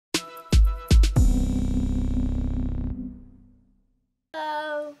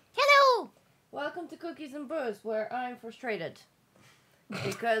to Cookies and Booze, where I'm frustrated.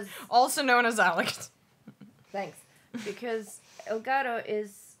 Because... Also known as Alex. Thanks. Because Elgato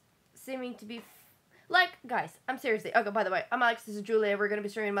is seeming to be... Like, guys, I'm seriously... Okay, by the way, I'm Alex, this is Julia, we're gonna be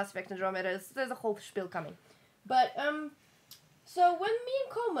streaming Mass Effect Andromeda. There's a whole spiel coming. But, so when me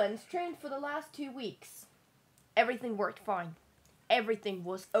and Coleman trained for the last 2 weeks, everything worked fine. Everything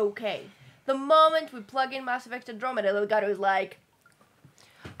was okay. The moment we plug in Mass Effect Andromeda, Elgato is like...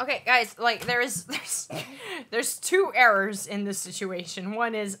 Okay, guys, like, there's 2 errors in this situation.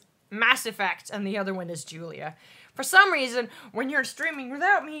 One is Mass Effect, and the other one is Julia. For some reason, when you're streaming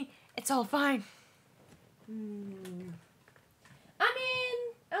without me, it's all fine. I mean,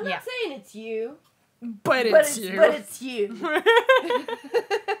 I'm not saying it's you. But it's you. But it's you.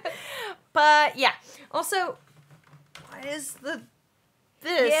 But, yeah. Also, what is this?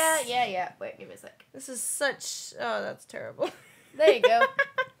 Yeah. Wait, give me a sec. This is such... Oh, that's terrible. There you go.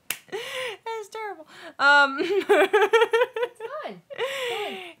 That's terrible. It's fine.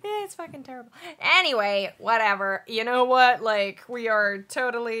 Yeah, it's fucking terrible. Anyway, whatever. You know what? Like, we are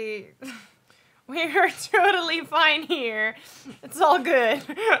totally fine here. It's all good.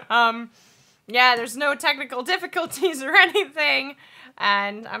 Yeah, there's no technical difficulties or anything.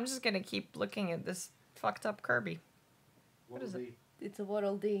 And I'm just gonna keep looking at this fucked up Kirby. What is it? It's a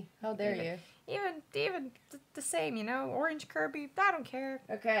Waddle Dee. How dare you? Even the same, you know? Orange Kirby, I don't care.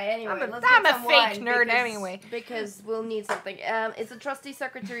 Okay, anyway, I'm a fake nerd anyway. Because we'll need something. It's a trusty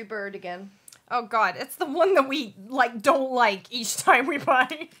secretary bird again. Oh god, it's the one that we, like, don't like each time we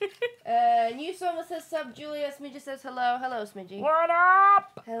buy. New Sumo says sub, Julia Smidgy says hello. Hello, Smidgy. What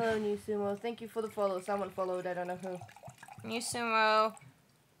up? Hello, New Sumo. Thank you for the follow. Someone followed, I don't know who. New Sumo.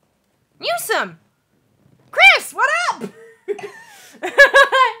 Newsome! Chris, what up?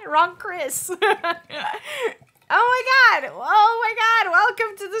 Wrong Chris. Oh my god,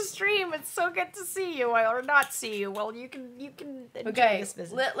 welcome to the stream. It's so good to see you, or not see you. Well, you can enjoy this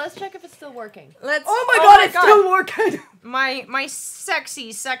visit. Let's check if it's still working. Oh my god, it's still working. My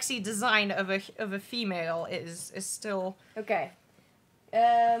sexy design of a female is still okay.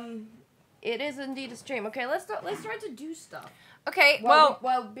 It is indeed a stream. Okay, let's try to do stuff. Okay, well,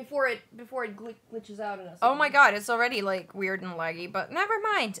 before it glitches out on us. Oh my god, it's already like weird and laggy, but never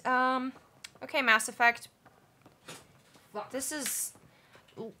mind. Okay, Mass Effect. Fuck. This is,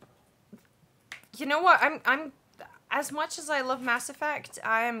 you know what? I'm as much as I love Mass Effect,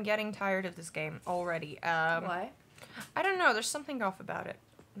 I am getting tired of this game already. Why? I don't know. There's something off about it.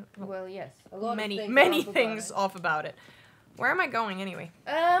 Well, yes, a lot many things off about it. Where am I going anyway?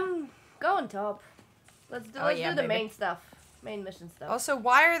 Go on top. Let's do the main stuff. Main mission stuff. Also,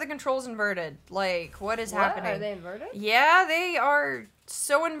 why are the controls inverted? Like, what is happening? Are they inverted? Yeah, they are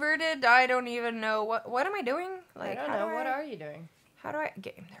so inverted, I don't even know. What am I doing? Like, I don't know. What are you doing? How do I...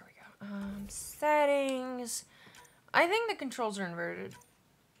 Game, there we go. Settings. I think the controls are inverted.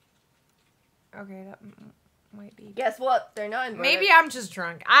 Okay, that might be... Guess what? They're not inverted. Maybe I'm just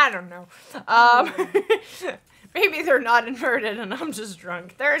drunk. I don't know. Maybe they're not inverted and I'm just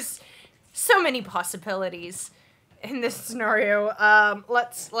drunk. There's so many possibilities in this scenario.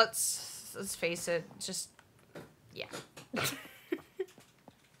 Let's face it. Just, yeah. We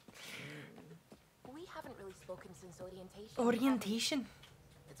haven't really spoken since orientation. Orientation?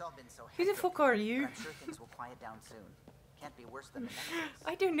 It's all been so Who the fuck are you? I'm sure things will quiet down soon. Can't be worse than the next.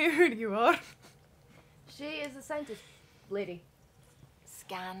 I don't know who you are. She is a scientist lady.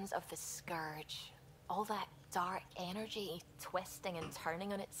 Scans of the Scourge. All that dark energy twisting and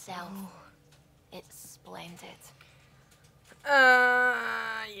turning on itself. It's splendid.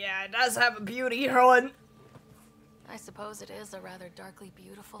 Yeah, it does have a beauty, Rowan. I suppose it is a rather darkly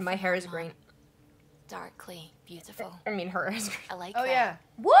beautiful My hair is phenomenon. green. Darkly beautiful. I mean, her is green. I like Oh that. yeah.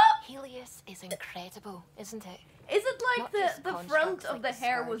 What? Helios is incredible, isn't it? Is it like Not just the front constructs of like the the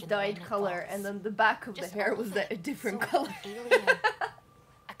hair Scourge was and the dyed Remnant color, Boss? and then the back of the Just hair all was of it. a different So color? alien.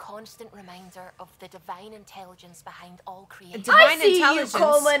 A constant reminder of the divine intelligence behind all creation. Divine I see intelligence. you,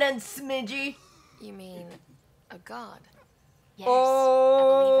 Coleman and Smidgy. You mean a god? Yes, Oh,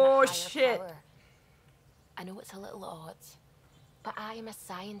 I believe in a higher shit. power. I know it's a little odd, but I am a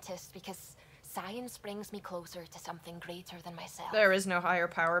scientist because science brings me closer to something greater than myself. There is no higher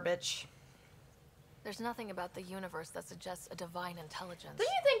power, bitch. There's nothing about the universe that suggests a divine intelligence. Do you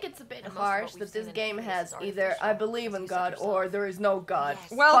think it's a bit And most of harsh what we've that this seen in game Hades has is either artificial, I believe in as you said God yourself. or there is no God?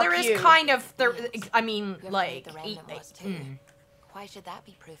 Yes. Well, Fuck there is you. kind of there. Yes. I mean, You're like, afraid the Remnant was too. Why should that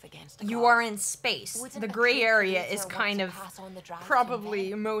be proof against a you god? are in space. Wouldn't The a gray true area creator is want kind to of pass on the draft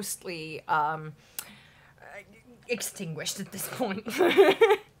probably and mostly extinguished at this point.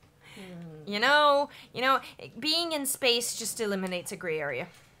 You know, being in space just eliminates a gray area.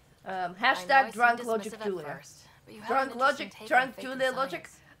 I know I Hashtag seemed drunk dismissive logic at Julia. first, but you have Drunk an logic, interesting take drunk on faith Julia and logic.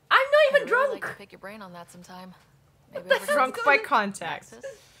 science. I'm not I'd even really drunk. like to pick your brain on that sometime. Maybe the over hell's Drunk drinks. by going- contact.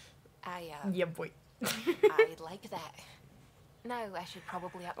 Nexus? I Yeah, boy. I like that. Now I should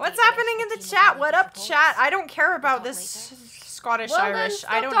probably update What's the rest happening of in the team with chat? my What latest up, reports. chat? I don't care about talk this later. Scottish Well, then Irish.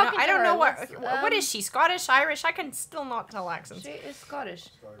 stop I don't know. talking I to don't her. know what. Let's, What is she? Scottish Irish? I can still not tell accents. She is Scottish.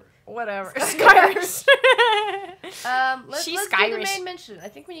 Whatever. Scottish. Scottish. Let's She's do the Irish. main mission. I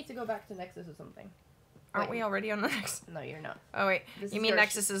think we need to go back to Nexus or something. Aren't Wait. we already on the next? No, you're not. Oh wait, This you is mean yours.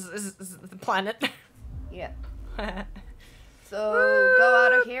 Nexus is the planet? Yeah. So go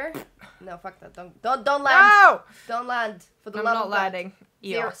out of here. No, fuck that. Don't land. No! Don't land. For the I'm love not of God. landing.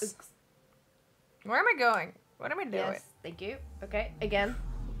 Zero. Eos. Where am I going? What am I doing? Yes. Thank you. Okay. Again.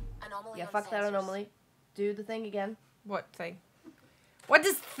 Anomaly Yeah. on Fuck that sensors. anomaly. Do the thing again. What thing? What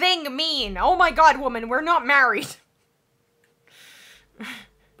does thing mean? Oh my god, woman, we're not married.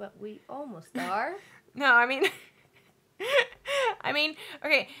 But we almost are. No, I mean,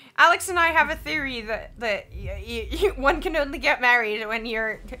 okay. Alex and I have a theory that one can only get married when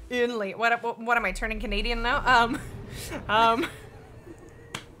you're only. What am I turning Canadian now?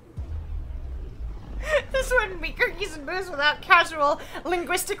 This wouldn't be cookies and booze without casual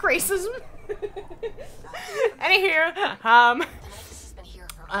linguistic racism. Anywho, The Nexus has been here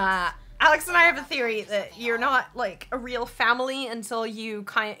for months. Alex and I have a theory that you're not like a real family until you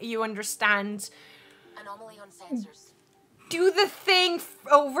understand. Anomaly on sensors. Do the thing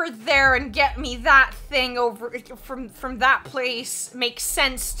over there and get me that thing over from that place makes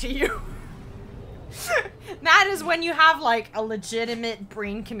sense to you. That is when you have like a legitimate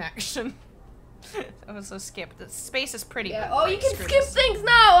brain connection. So skip. The space is pretty. Yeah. but, Oh, like, you can screw skip this. things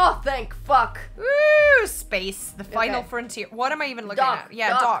now. Oh, thank fuck. Woo! Space, the final Okay. frontier. What am I even looking Dock, at? Yeah,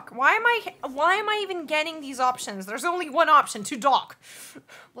 dock. dock. Why am I even getting these options? There's only one option, to dock.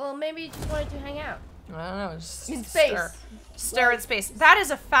 Well, maybe you just wanted to hang out I don't know. Just in space. Stare at space. That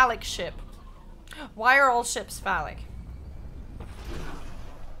is a phallic ship. Why are all ships phallic?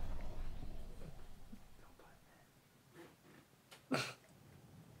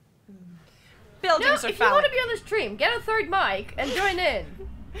 No, Buildings are if you want phallic. to be on the stream, get a third mic and join in.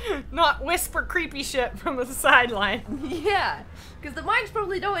 Not whisper creepy shit from the sideline. Yeah, because the mics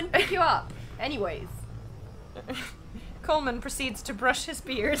probably don't pick you up. Anyways. Coleman proceeds to brush his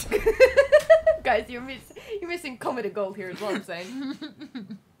beard. Guys, you're missing comedy gold here is what I'm saying.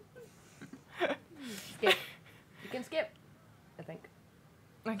 Skip. You can skip, I think.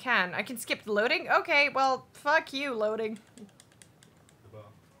 I can skip the loading? Okay, well, fuck you, loading.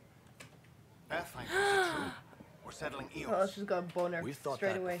 Pathfinder, is it true? We're settling Oh, Eos. she's got a boner We thought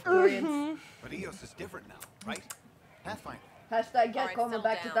straight that away. before. Brilliant. But Eos is different now, right? Pathfinder. Hashtag get Alright, Coleman settle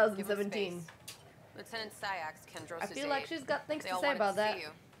back down. Give 'em 2017. space. Lieutenant Syax, Kendros' I feel like aide. she's got things They to all say wanted about to that. see you.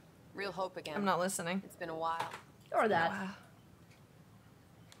 Real hope again. I'm not listening. It's been a while. Or that. Wow.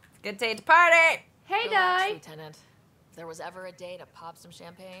 Good day to party! Hey, Relax, Di! Lieutenant. If there was ever a day to pop some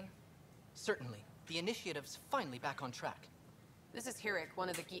champagne, Certainly. The initiative's finally back on track. This is Hirik, one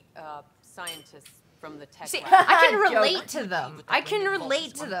of the scientists from the tech See, lab. I can Joke. relate to them. With that I can ring involved relate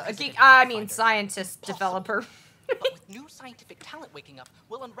as to one them. president I mean, Pathfinder. scientist, Impossible. developer. But with new scientific talent waking up,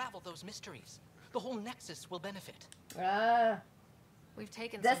 we'll unravel those mysteries. The whole Nexus will benefit. Ah, we've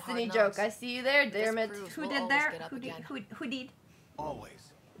taken Destiny some hard joke. knocks. I see you there, This Dermot. proves Who we'll did always that? get up Who did? again. Who did?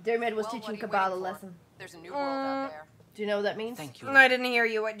 Always. Dermot was Well, teaching what are you Cabal a waiting for? lesson. There's a new world out there. Do you know what that means? Thank you. I didn't hear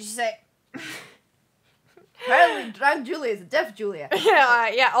you. What did you say? Apparently, drunk Julia is a deaf Julia.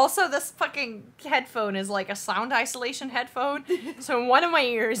 Yeah. Also, this fucking headphone is like a sound isolation headphone, so one of my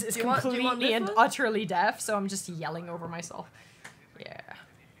ears is Do you want completely this and one? utterly deaf. So I'm just yelling over myself. Yeah.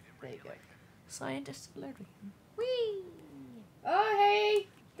 There you go. Scientist alert. Whee! Oh, hey,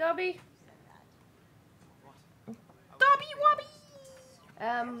 Dobby. Dobby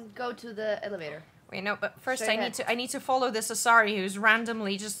wobby. Go to the elevator. Wait, no, but first Straight I need to follow this Asari who's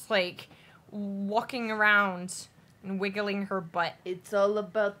randomly just like walking around and wiggling her butt. It's all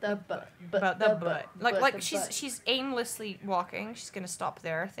about the butt. About the butt. Like the she's butt. she's aimlessly walking. She's gonna stop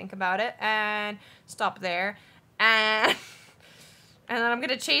there, think about it, and stop there, and and then I'm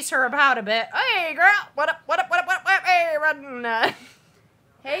gonna chase her about a bit. Hey girl, what up, what up, what up, what up, what up? Hey, run.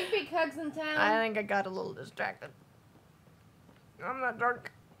 Hey, big hugs in town. I think I got a little distracted. I'm not drunk.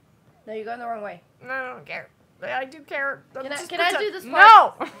 No, you're going the wrong way. No, I don't care. I do care. Can I Just do pretend- this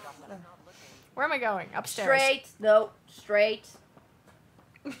No! Where am I going? Upstairs. Straight. No, straight.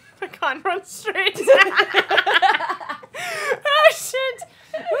 I can't run straight. Oh shit!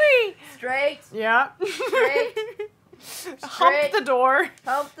 Whee! Straight. Yeah. Straight. Hump Straight. the door.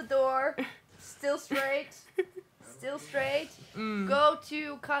 Hump the door. Still straight. still straight. Go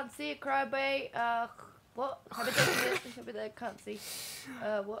to can't see cry bay. What habitation? Can't see.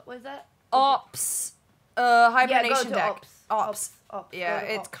 What was that? Ops. Hibernation to deck. Ops. Yeah, Go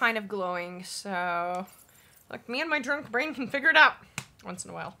to it's ops. kind of glowing, so look, me and my drunk brain can figure it out once in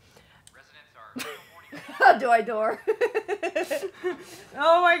a while. How do I door?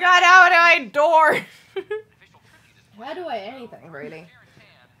 Oh my god, how do I door? How do I anything really?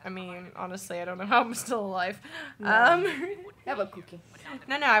 I mean, honestly, I don't know how I'm still alive. Have a cookie.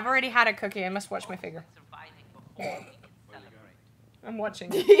 No, I've already had a cookie. I must watch my figure. I'm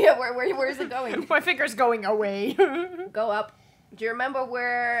watching. Yeah, where is it going? My figure's going away. Go up. Do you remember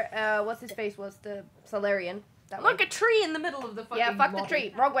where what's his face was the Solarian? That Look, way. a tree in the middle of the fucking Yeah, fuck the lobby.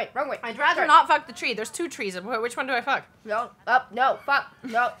 tree. Wrong way. I'd rather Turn. not fuck the tree. There's 2 trees. Which one do I fuck? No, up, no, fuck,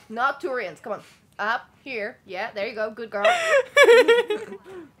 no, not Turians. Come on, up here. Yeah, there you go. Good girl.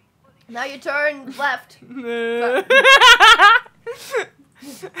 Now you turn left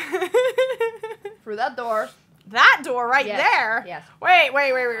through that door. That door right Yes, there? yes. Wait.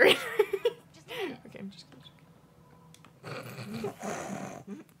 Okay, I'm just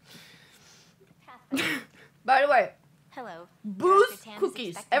By the way, Hello. booze, Director Tam is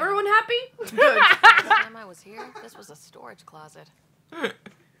cookies. expecting you. Everyone happy? Good. Last time I was here, this was a storage closet.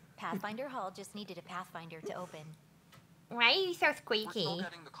 Pathfinder Hall just needed a Pathfinder to open. Why are you so We're squeaky? still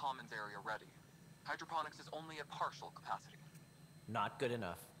getting the commons area ready. Hydroponics is only at partial capacity. Not good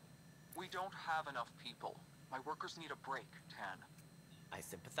enough. We don't have enough people. My workers need a break, Tan. I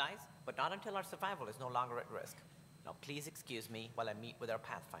sympathize, but not until our survival is no longer at risk. Now please excuse me while I meet with our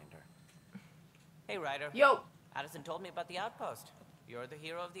Pathfinder. Hey, Ryder. Yo. Addison told me about the outpost. You're the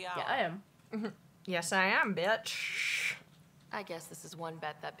hero of the hour. Yeah, I am. Yes, I am, bitch. I guess this is one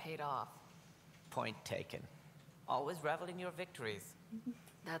bet that paid off. Point taken. Always revel in your victories.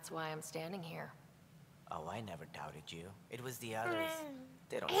 That's why I'm standing here. Oh, I never doubted you. It was the others.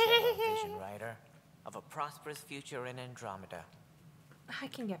 They don't share our vision, Ryder, of a prosperous future in Andromeda. I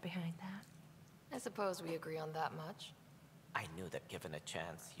can get behind that. I suppose we agree on that much. I knew that given a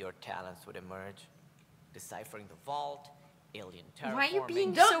chance, your talents would emerge. Deciphering the vault, alien terraforming... Why are you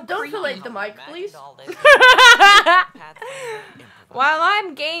being Don't creepy. fillet the mic, please. While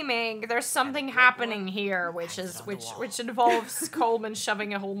I'm gaming, there's something happening here, which involves Coleman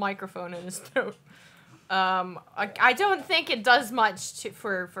shoving a whole microphone in his throat. I don't think it does much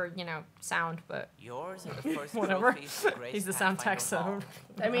for you know, sound, but Yours are the first whatever. trophies to grace He's the sound tech, Pathfinder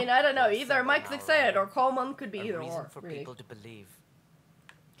so Hall. I mean, I don't know. Either Mike's excited or Coleman could be A either reason or. for Really. people to believe.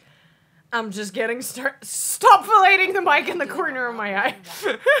 I'm just getting Stop filleting the mic in the corner of my eye.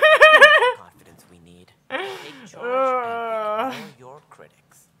 Confidence we need. Take charge and ignore your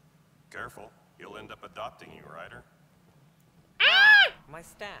critics. Careful, you'll end up adopting you, Ryder. My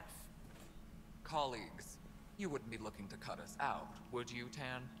staff. Colleagues, you wouldn't be looking to cut us out, would you,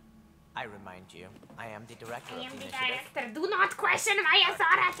 Tan? I remind you, I am the director of the initiative. Do not question my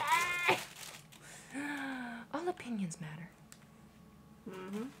authority. All opinions matter.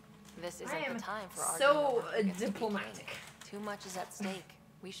 This I isn't am the time for so arguing. diplomatic. Too much is at stake.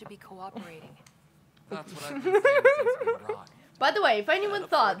 We should be cooperating. That's what I've been saying since we arrived. By the way, if anyone look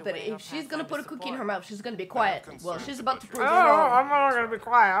thought forward to that weighing if our she's gonna put a Pathfinder cookie in her support. mouth, she's gonna be quiet. Well, she's about to prove Oh, you wrong. I'm not gonna be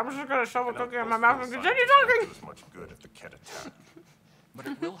quiet. I'm just gonna shove a cookie in my mouth and continue talking. As much good if the cat attacked. But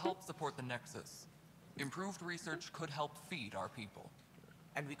it will help support the Nexus. Improved research could help feed our people.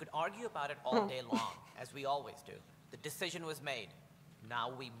 And we could argue about it all day long, as we always do. The decision was made.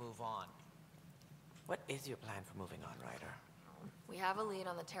 Now we move on. What is your plan for moving on, Ryder? We have a lead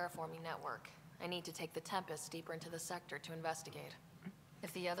on the terraforming network. I need to take the Tempest deeper into the sector to investigate.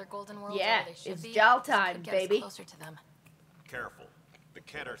 If the other Golden Worlds Yeah, are where they should it's be, Jaal this time, could get us baby. closer to them. Careful. The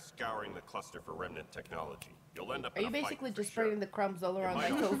Ket are scouring the cluster for remnant technology. You'll end up Are in you a fight basically for just sure. spreading the crumbs all You around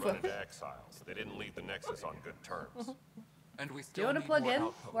might my also tofu? run into exiles. They didn't leave the Nexus on good terms. And we Do you still want to need plug more in?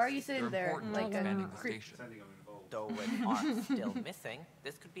 outposts. Why are you sitting They're there important like to a expanding the creep? station. Though with Ark still missing,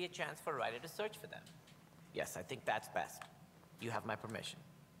 this could be a chance for Ryder to search for them. Yes, I think that's best. You have my permission.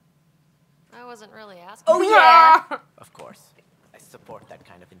 I wasn't really asking. Oh yeah! Of course. I support that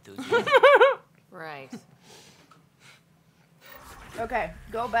kind of enthusiasm. Right. Okay,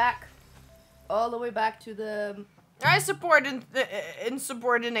 go back. All the way back to the... I support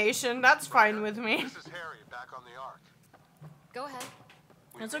insubordination. That's fine with me. This is Harry, back on the Ark. Go ahead.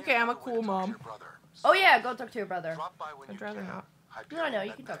 It's okay, I'm a cool mom. Oh yeah, go talk to your brother. Drop by when I'd you rather can. not. No,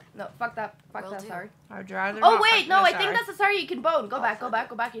 you can talk. No, fuck that. Fuck Will that, do. sorry. I'd rather Oh not. wait, no, Fuck I that, think sorry. that's a sorry you can bone. Go back. You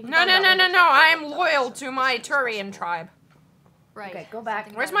can No, bone no, that no, one. no, no. I'm loyal to my Turian tribe. Right. Okay, go back.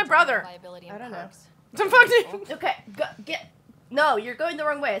 Something Where's about my brother? liability I and don't know. perks. The fuck? Okay, go, get... No, you're going the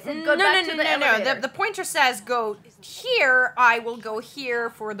wrong way. I said go back to the elevator. The pointer says go here. I will go here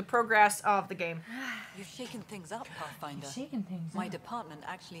for the progress of the game. You've shaken things up, Pathfinder. Shaking things. My department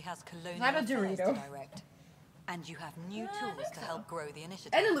actually has colonial Not a affairs to Dorito. direct. And you have new tools to help grow the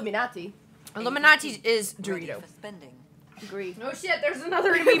initiative. And Illuminati. Illuminati is Ready Dorito. for spending. Agree. Oh shit! There's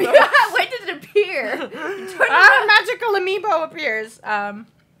another amiibo. When did it appear? Magical amiibo appears.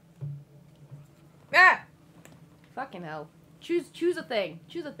 Yeah. Fucking hell. Choose a thing.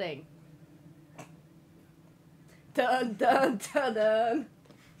 Choose a thing. Dun dun dun dun.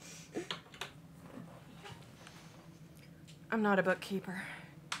 I'm not a bookkeeper.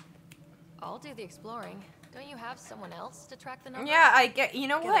 I'll do the exploring. Don't you have someone else to track the numbers? Yeah, I get. You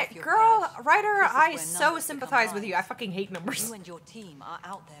know Get what, off your girl, perch. writer, This is I where so numbers sympathize become with you. I lies. fucking hate numbers. You and your team are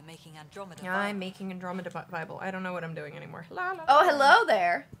out there making Andromeda. Yeah, I'm making Andromeda Bible. I don't know what I'm doing anymore. La, la, Oh, la. hello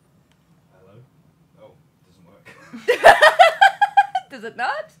there. Hello? Oh, doesn't work. Does it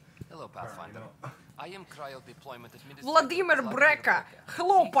not? Hello, Pathfinder. I am Cryo Deployment Administrator. Vladimir Breka.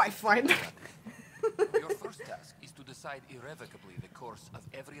 Hello, Pathfinder. Your first task is to decide irrevocably the course of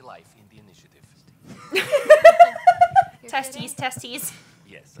every life in the initiative. Testes.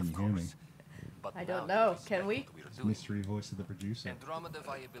 Yes, Can of you hear me? course. But I don't now know. you respect Can we? what we are doing. Mystery voice of the producer. Andromeda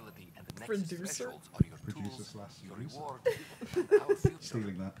viability and the nexus Producer? thresholds are your Producer tools, slash your producer. reward, and our future.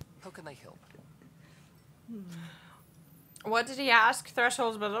 Stealing that. How can I help? What did he ask?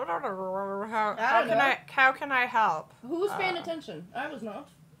 Thresholds, but how can I help? Who was paying attention? I was not.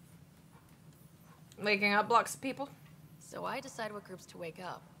 Waking up blocks of people. So I decide what groups to wake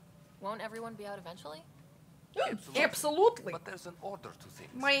up. Won't everyone be out eventually? Absolutely. But there's an order to things.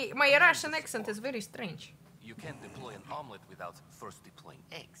 My Russian accent is very strange. You can't deploy an omelet without first deploying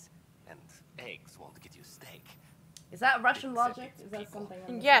eggs. And eggs won't get you steak. Is that Russian logic? Is that something?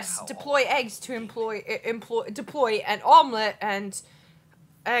 I'm Yes, deploy eggs to deploy an omelet, and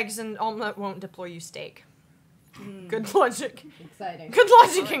eggs and omelet won't deploy you steak. Good logic. Exciting. Good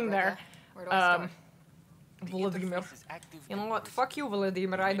logicking there. Where do I start? Vladimir. You know what? Fuck you,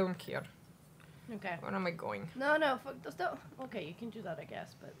 Vladimir. I don't care. Okay. Where am I going? No, fuck those. Don't. Okay, you can do that, I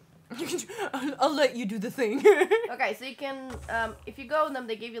guess, but. I'll let you do the thing. Okay, so you can, if you go on them,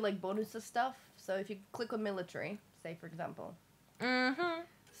 they give you like bonuses stuff. So if you click on military, say for example.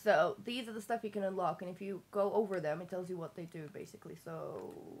 So these are the stuff you can unlock, and if you go over them, it tells you what they do basically.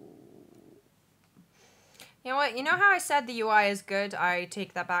 So. You know what? You know how I said the UI is good? I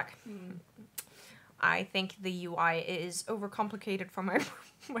take that back. I think the UI is overcomplicated for my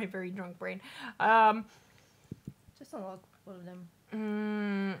my very drunk brain. Just unlock one of them.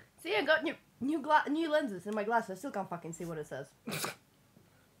 See, I got new lenses in my glasses. I still can't fucking see what it says.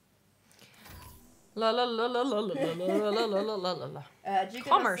 La la la la la la la la la la la la. Gigalos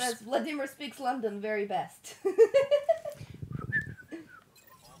Commerce. says Vladimir speaks London very best.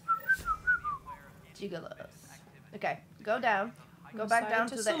 Gigalos. Okay, go down. Go back down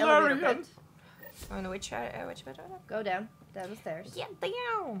to the elevator bit. Oh, no, which bit? Go down the stairs. Yeah,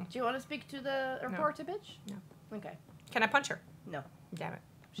 down. Do you want to speak to the reporter bitch? No. Okay. Can I punch her? No. Damn it.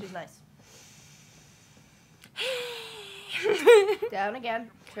 She's nice. Down again.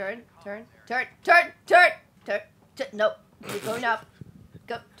 Turn. Nope. You're going up.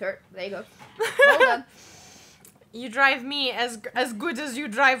 Go. Turn. There you go. Hold on. You drive me as good as you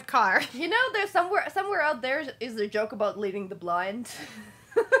drive car. You know, there's somewhere out there is a joke about leading the blind.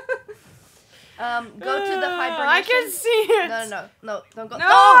 Go to the hibernation. I can see it. No, don't go. No!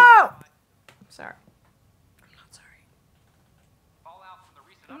 I'm sorry. I'm not sorry.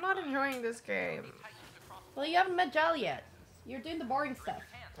 I'm not enjoying this game. Well, you haven't met Jaal yet. You're doing the boring stuff.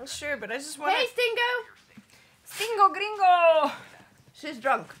 That's true, but I just want. Hey, Stingo! Stingo Gringo! She's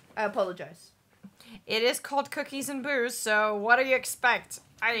drunk. I apologize. It is called Cookies and Booze, so what do you expect?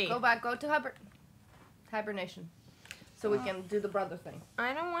 Go back. Go to hibernation. So we can do the brother thing.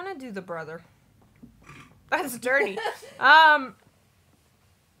 I don't want to do the brother. That's dirty. Is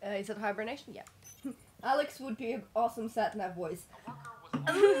it hibernation? Yeah. Alex would be an awesome sat-nav voice.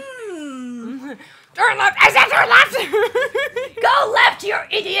 Turn left! I said turn left! Go left, you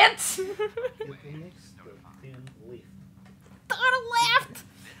idiot! Turn left!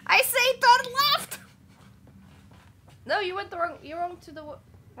 I say turn left! No, you went you went to the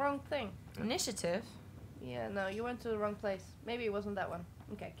wrong thing. Initiative? Yeah, no, you went to the wrong place. Maybe it wasn't that one.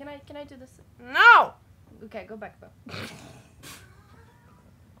 Okay, can I do this? No! Okay, go back though.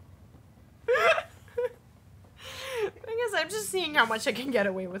 Thing is, I'm just seeing how much I can get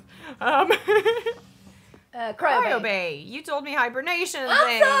away with. Cryo Bay. You told me hibernation I'm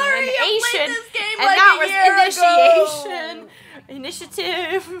thing. sorry, and I played Asian, this game and like that a was initiation.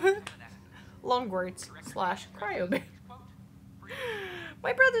 Initiative. Long words / Cryo Bay.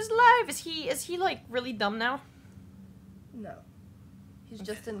 My brother's alive. Is he like really dumb now? No. He's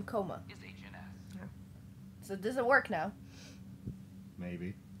just in coma. So it doesn't work now.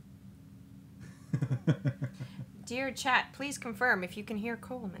 Maybe. Dear chat, please confirm if you can hear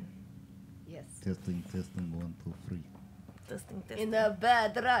Coleman. Yes. Testing, 1, 2, 3. Testing. In a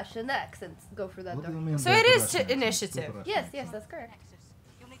bad Russian accent. Go for that. What do Door. you mean So bad it is Russian accent? initiative. Good Yes, Russian yes, accent. that's correct.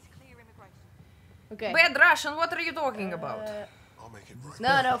 Okay. Bad Russian, what are you talking about? I'll make it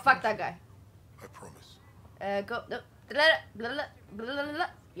right. No, fuck that guy. I promise. Go. No.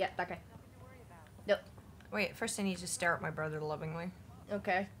 Yeah, that guy. No. Wait, first I need to stare at my brother lovingly.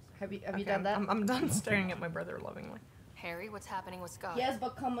 Okay. Have you Okay, done that? I'm done staring at my brother lovingly. Harry, what's happening with Scott? Yes,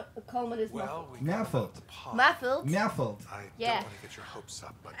 but Coleman is muffled. Mijn fault. Muffled? Mijn fault. Yeah. Don't want to get your hopes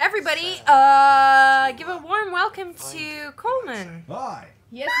up, but Everybody, give a warm welcome to Coleman. Hi.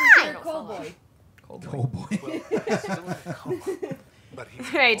 Yes, we hear Cowboy. Cowboy. but he's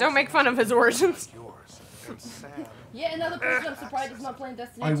Hey, don't make fun of his origins. yours. And Sam. Yeah, another person I'm surprised is not playing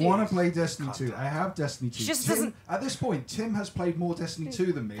Destiny I 2. want to play Destiny 2. I have Destiny 2. Just Tim, doesn't- at this point, Tim has played more Destiny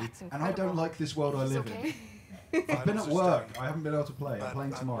 2 than me, and I don't like this world I live in. I've been at work. I haven't been able to play. I'm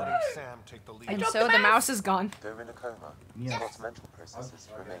playing tomorrow. Sam take the lead. And so the mouse is gone. They're in a coma. Yes. Scott's mental processes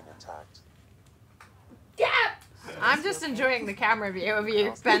remain intact. Yeah! I'm just enjoying the camera view of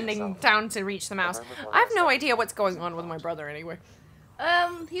you bending down to reach the mouse. I have no idea what's going on with my brother anyway.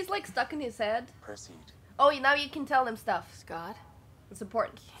 He's like stuck in his head. Proceed. Oh, now you can tell him stuff. Scott? It's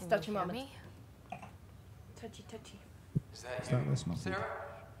important. It's Can touchy you hear moment. me? Touchy. Is that Is that this muffled? Sarah?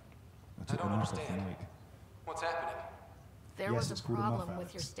 I took the mouse off the mic. What's happening? There Yes, was it's a called a muff problem with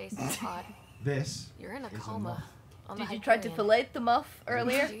out. your stasis pod. This You're in a is coma. muff. On the Did you try to Hyperion. fillet the muff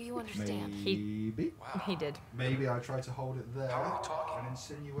earlier? Do you understand? Maybe. He did. Maybe I tried to hold it there and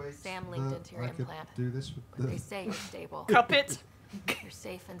insinuate Sam linked that into your I could implant. do this with They the... say you're stable. Cup it. You're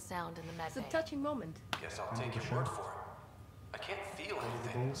safe and sound in the med It's a bay. touching moment. Guess I'll take your word for it. I can't feel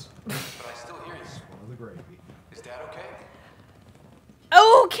anything, balls. but I still hear you. Swallow the gravy. Is Dad okay?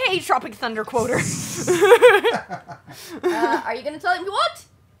 Okay, Tropic Thunder quoter. Are you gonna tell him what?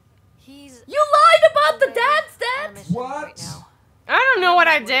 He's You lied about the dad's on a dead? mission What? right now. I don't know what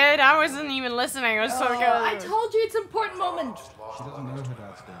I did. I wasn't even listening. I was so I good. told you it's an important moment. She doesn't know her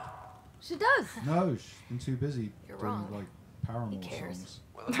dad's dead. She does. No, she's been too busy You're doing wrong. like paranormal cares?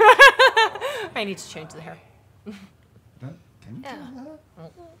 songs. I need to change the hair. Can you Yeah. tell her?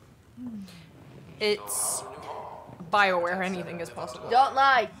 It's BioWare. Anything is possible. Don't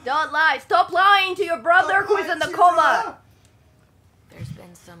lie. Don't lie. Stop lying to your brother who is in the coma. There's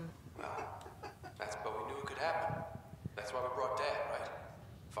been some. That's what we knew it could happen. That's why we brought Dad, right?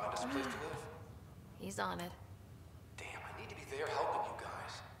 Find us a place to live. He's on it. Damn, I need to be there helping you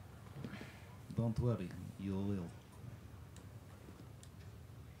guys. Don't worry, you will.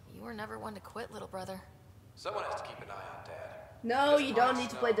 You were never one to quit, little brother. Someone has to keep an eye on Dad. No, you don't need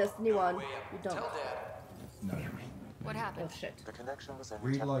to play Destiny 1. You don't. Tell Dad. No. What happened? Oh shit. The connection was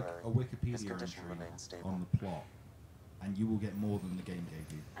only Read like temporary. a His Wikipedia condition entry remains stable. on the plot, and you will get more than the game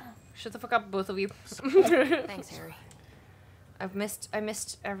gave you. Shut the fuck up, both of you. Thanks, Harry. I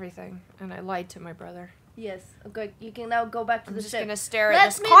missed everything, and I lied to my brother. Yes. Okay, you can now go back to I'm the just ship. gonna stare at Let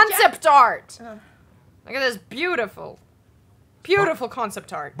this me concept art. Oh. Look at this beautiful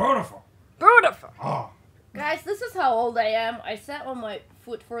concept art. Beautiful. Beautiful. Oh. Guys, this is how old I am. I sat on my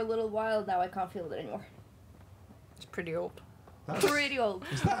foot for a little while. Now I can't feel it anymore. It's pretty old. That's, Pretty old.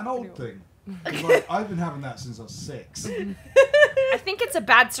 is that an old thing? 'Cause, like, I've been having that since I was 6. I think it's a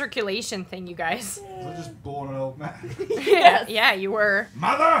bad circulation thing, you guys. Was I just born an old man? Yeah, you were.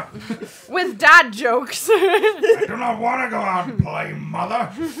 Mother! With dad jokes. I do not want to go out and play, Mother.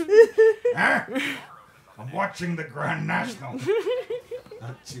 Huh? I'm watching the Grand National.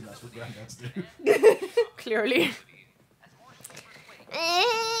 See, that's what granddads do. Clearly.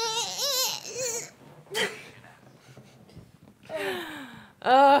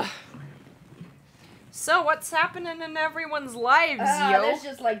 So what's happening in everyone's lives, yo? There's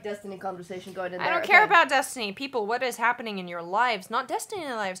just like Destiny conversation going in there. I don't care about Destiny. People, what is happening in your lives? Not Destiny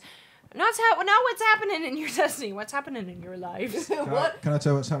lives. Not what's happening in your Destiny. What's happening in your lives? Can I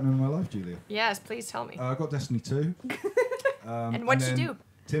tell what's happening in my life, Julia? Yes, please tell me. I got Destiny 2. And what'd you then do?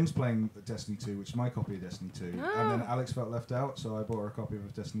 Tim's playing Destiny 2, which is my copy of Destiny 2. Oh. And then Alex felt left out, so I bought her a copy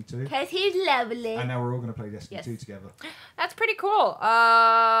of Destiny 2. Because he's lovely. And now we're all going to play Destiny Yes. 2 together. That's pretty cool.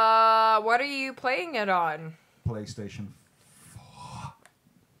 What are you playing it on? PlayStation 4.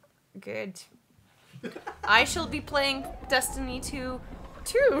 Good. I shall be playing Destiny 2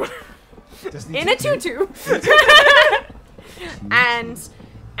 too. Destiny In a 2? tutu. and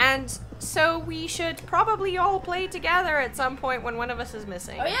so we should probably all play together at some point when one of us is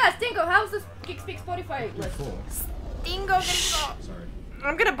missing. Oh yeah, Stinko, how's this Geekspeak Spotify list? Stingo, Sorry.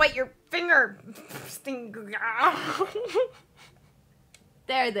 I'm gonna bite your finger. Stingo.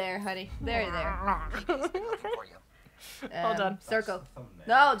 There, honey. There. Hold on. Circle.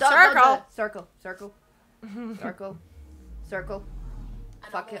 No, don't. Circle. Circle.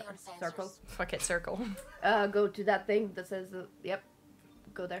 Fuck it. Circle. Fuck it, circle. Go to that thing that says, yep.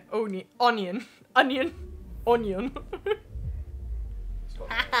 Go there. Onion.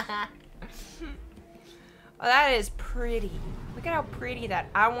 Oh, that is pretty. Look at how pretty that.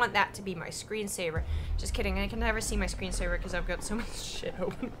 I want that to be my screensaver. Just kidding. I can never see my screensaver because I've got so much shit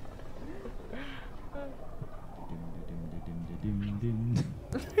open.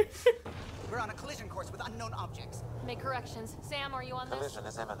 We're on a collision course with unknown objects. Make corrections. Sam, are you on this? Collision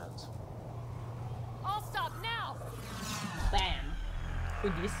is imminent. All stop now! Bam.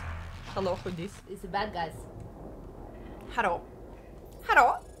 Hoodies. Hello, hoodies. It's the bad guys. Hello.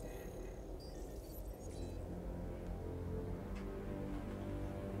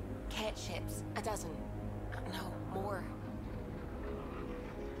 Cat ships. A dozen. No, more.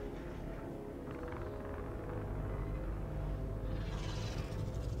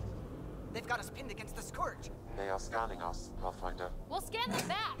 They've got us pinned against the Scourge. They are scanning us, Pathfinder. We'll scan them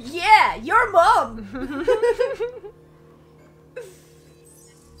back. Yeah, your mom!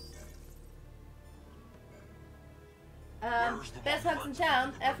 Best hugs in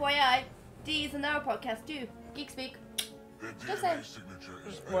town, FYI. D is in our podcast too. Geek Speak. Just saying.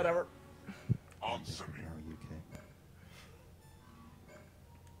 Whatever. Answer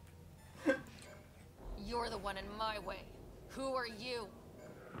me. You're the one in my way. Who are you?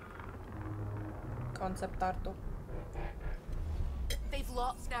 Concept Arto. They've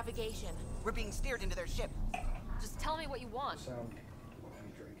lost navigation. We're being steered into their ship. Just tell me what you want.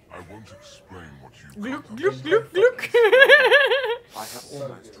 I won't explain what you I have almost regained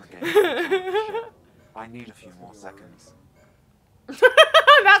control. I need a few more seconds.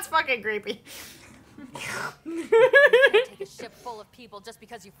 That's fucking creepy. You can't take a ship full of people just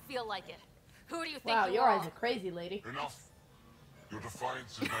because you feel like it. Who do you think Wow, you your are? eyes are crazy, lady. Enough. Your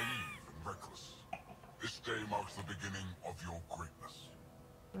defiance is naive and reckless. This day marks the beginning of your greatness.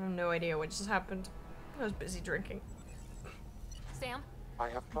 I have no idea what just happened. I was busy drinking. Sam, I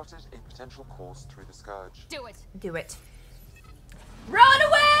have plotted a potential course through the Scourge. do it. Do it. Run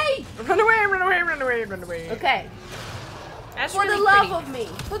away! Run away. Okay. That's For really the love pretty.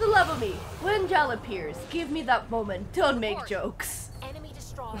 of me, when Jaal appears, give me that moment. Don't make jokes. Enemy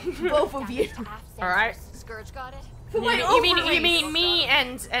destroyed. Both of you. All right. Scourge got it. You mean me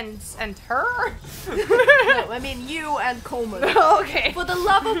and her? No, I mean you and Coleman. Okay. For the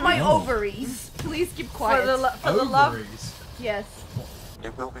love of my ovaries, please keep quiet. For the love. Yes.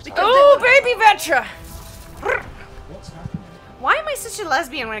 It will be time. Oh, baby Vetra! What's happening? Why am I such a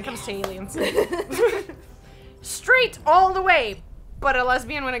lesbian when it comes to aliens? Straight all the way, but a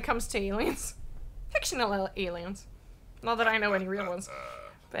lesbian when it comes to aliens. Fictional aliens. Not that I know any real ones.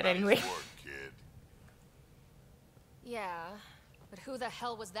 But anyway. Yeah, but who the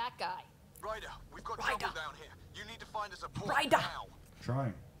hell was that guy? Ryder, we've got trouble down here. You need to find us a port Ryder. now.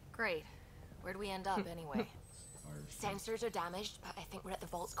 Trying. Great. Where'd we end up anyway? Sensors are damaged, but I think we're at the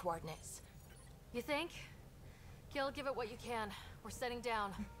vault's coordinates. You think? Gil, give it what you can. We're setting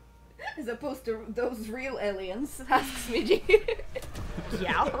down. As opposed to those real aliens, asks Midgie.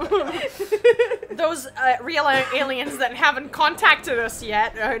 Yeah. Those real aliens that haven't contacted us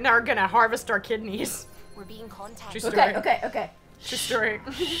yet are gonna harvest our kidneys. We're being contacted. True story. Okay. True story.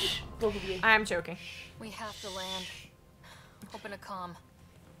 Both of you. I am joking. We have to land. Open a comm.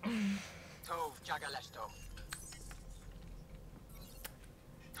 Tov Jagalesto.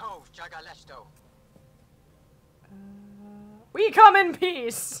 Tov Jagalesto. We come in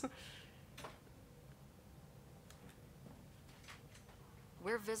peace.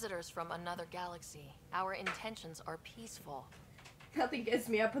 We're visitors from another galaxy. Our intentions are peaceful. Nothing gets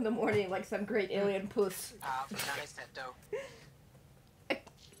me up in the morning like some great alien puss. That's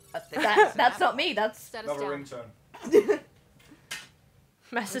not me. That's Set us down. ringtone.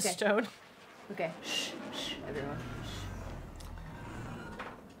 Message Okay. stone. Okay. Shh, everyone.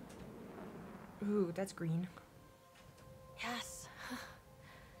 Ooh, that's green. Yes.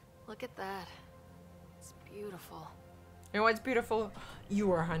 Look at that. It's beautiful. You know what's beautiful?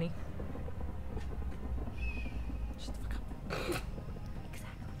 You are, honey. Shut the fuck up.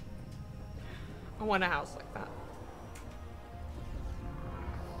 Exactly. I want a house like that.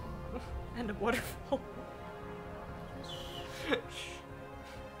 And a waterfall.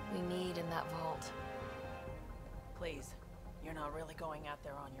 We need in that vault. Please, you're not really going out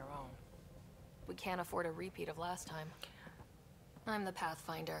there on your own. we can't afford a repeat of last time. I'm the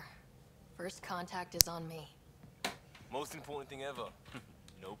Pathfinder. First contact is on me. Most important thing ever.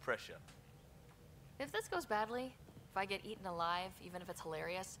 No pressure. If this goes badly, if I get eaten alive, even if it's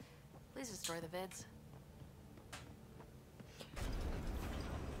hilarious, please destroy the vids.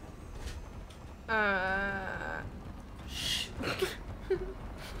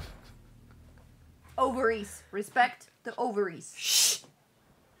 Ovaries. Respect the ovaries. Shh.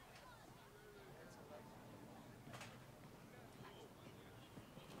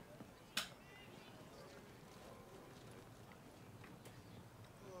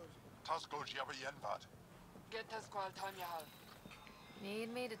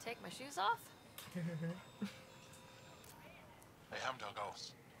 Need me to take my shoes off?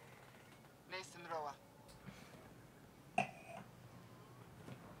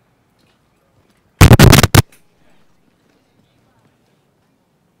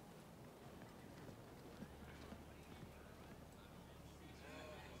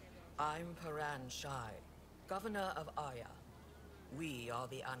 I'm Paran Shai, Governor of Aya. We are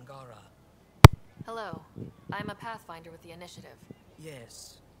the Angara. Hello. I'm a Pathfinder with the Initiative.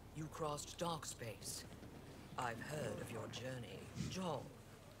 Yes, you crossed dark space. I've heard of your journey, Jaal.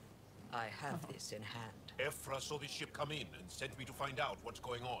 I have this in hand. Ephra saw the ship come in and sent me to find out what's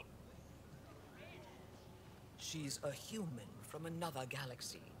going on. She's a human from another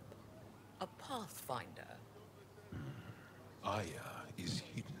galaxy. A Pathfinder. Aya is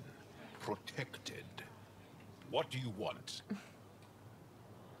hidden, protected. What do you want?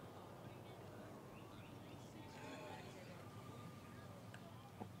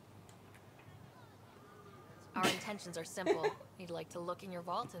 Our intentions are simple. We'd like to look in your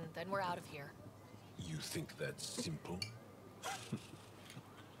vault and then we're out of here. You think that's simple?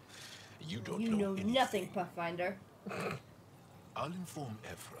 You don't You know nothing, Pathfinder. I'll inform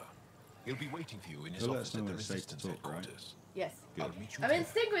Ephra. He'll be waiting for you in his He'll let office us know at the when it's safe to Resistance talk, right? headquarters. Yes. I'll meet you I mean, there.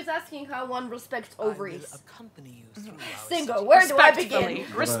 Stingo is asking how one respects ovaries. Accompany you through Stingo, where do I begin?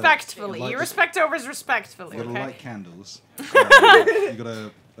 Respectfully. Like- You respect overs respectfully, You gotta okay? light candles. You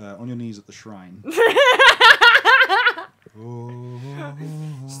gotta on your knees at the shrine.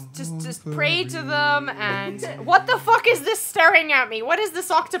 Just pray to them and... What the fuck is this staring at me? What is this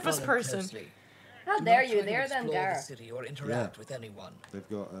octopus Follow person? closely. How Do dare not you? try to They're them explore the Gar. city or interact with anyone. They've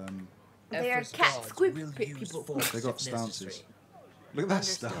got They're Ephra's cat guards squid will use people. force they got if stances. necessary. Look at that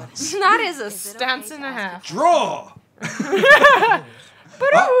stance. That is a stance and a half. Draw!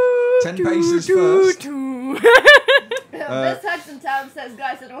 10 paces first. Miss Hudson Town says,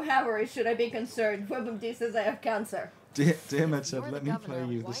 guys, I don't have worries. Should I be concerned? Webm D says I have cancer. Diarmid said, let me play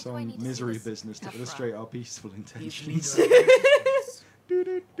you the song Misery Business to illustrate our peaceful intentions. What's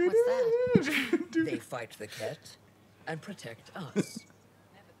that? They fight the cat and protect us.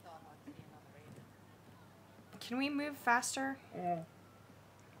 Can we move faster?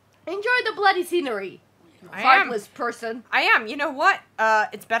 Enjoy the bloody scenery. I Heartless person. I am. You know what?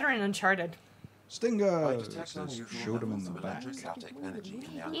 It's better in Uncharted. Stinger! Shoot him in the back.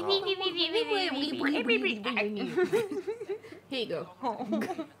 Here you go.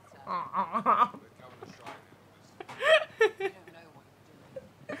 Am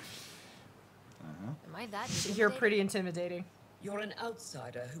I that You're pretty intimidating. You're an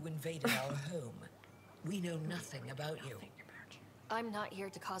outsider who invaded our home. We know nothing about you. I'm not here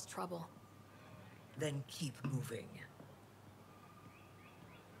to cause trouble. Then keep moving.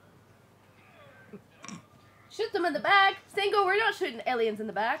 Shoot them in the back. Stingo, we're not shooting aliens in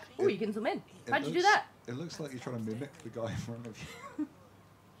the back. Oh, you can zoom in. How'd you do that? It looks like you're trying to mimic the guy in front of you.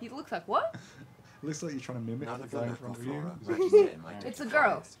 He looks like what? It looks like you're trying to mimic the guy in front of you. It's a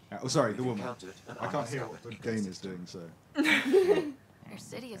girl. Oh, sorry, the woman. I can't hear what the game is doing, so. Your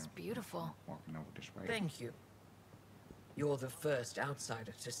city is beautiful. Walking over this way. Thank you. You're the first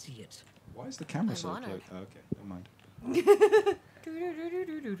outsider to see it. Why is the camera I'm so honored. close? Oh, okay, never mind.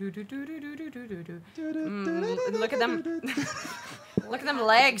 Look at them. Look at them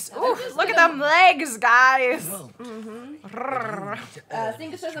legs. Ooh, look at them legs, guys.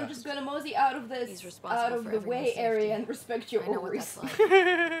 Stingo says I'm just gonna mosey out of this, out of the way area and respect your ovaries.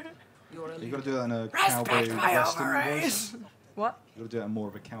 You gotta do that in a cowboy western voice. What? You gotta do it in more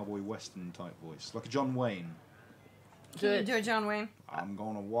of a cowboy western type voice, like a John Wayne. Can you do it, John Wayne? I'm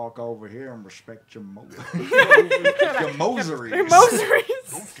gonna walk over here and respect your your moseries. Your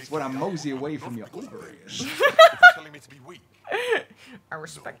moseries. When I mosey away from your ovaries. You're telling me to be weak. I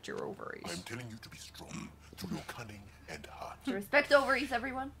respect your ovaries. I'm telling you to be strong through your cunning and heart. Respect ovaries,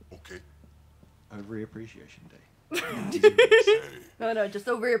 everyone. Okay. Ovary Appreciation Day. No, just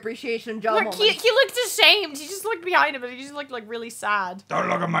ovary appreciation job Look, moment. he looked ashamed. He just looked behind him and he just looked like really sad. Don't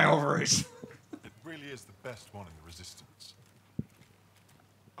look at my ovaries. The really is the best one in the Resistance.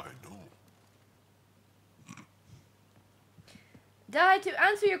 I know. Dai, to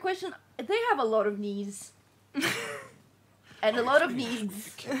answer your question, they have a lot of needs. And a lot of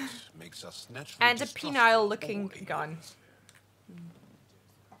needs. Makes us And a penile-looking gun.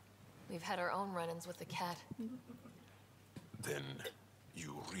 We've had our own run-ins with the cat. Then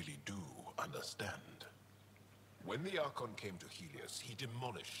you really do understand. When the Archon came to Helios, he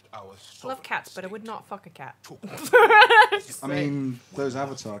demolished our Love cats, but I would not fuck a cat. I mean, those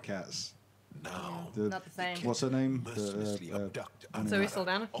Avatar cats. Now, not the same. What's her name? Zoe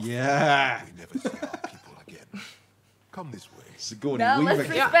Saldana? Yeah. We never see our people again. Come this way. Sigourney Now Weaver let's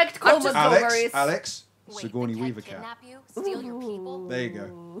cat. respect Coleman's ovaries. Alex. Wait, Sigourney the cat Weaver cat. kidnap you? Steal your people? There you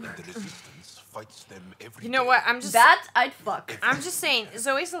go. The Resistance fights them every You know what? I'm just that I'd fuck. I'm just saying,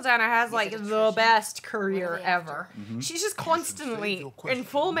 Zoe Saldana has like the best career ever. She's just constantly in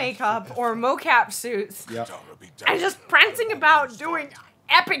full makeup or mocap suits, Yep. and just prancing about doing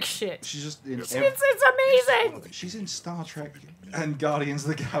epic shit. She's just in. It's amazing. She's in Star Trek and Guardians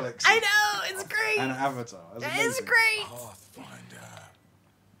of the Galaxy. I know, it's great. And Avatar. That's It's amazing. great.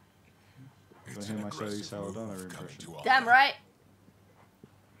 I hear my Zoe Saldana impression. Damn right.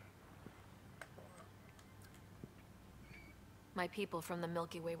 My people from the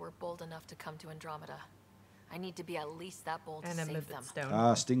Milky Way were bold enough to come to Andromeda. I need to be at least that bold to save them.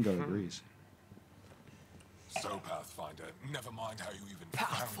 Ah, Stingo agrees. So, Pathfinder, never mind how you even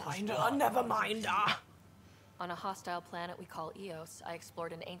Pathfinder, never mind. On a hostile planet we call Eos, I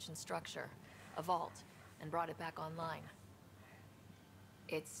explored an ancient structure, a vault, and brought it back online.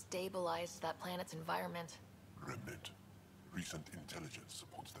 It stabilized that planet's environment. Remnant. Recent intelligence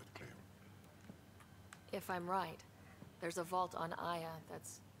supports that claim. If I'm right, there's a vault on Aya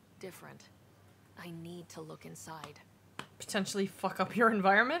that's different. I need to look inside. Potentially fuck up your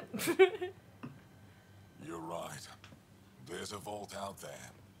environment. You're right. There's a vault out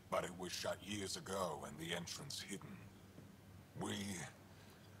there, but it was shut years ago and the entrance hidden. We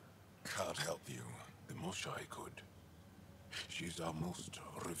can't help you. The Moshai could. She's our most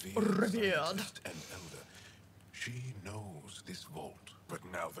revered scientist and elder. She knows this vault. But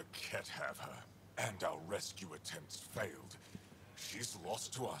now the Ket have her, and our rescue attempts failed. She's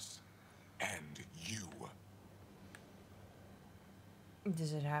lost to us, and you.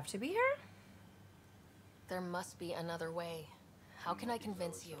 Does it have to be her? There must be another way. How can I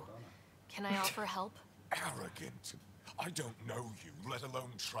convince you? Can I offer help? Arrogant. I don't know you, let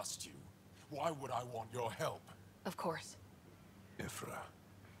alone trust you. Why would I want your help? Of course. Ephra,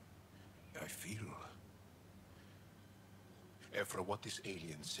 I feel. Ephra, what this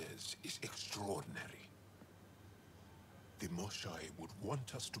alien says is extraordinary. The Moshai would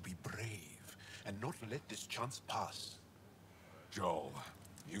want us to be brave and not let this chance pass. Jaal,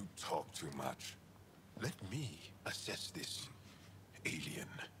 you talk too much. Let me assess this, alien.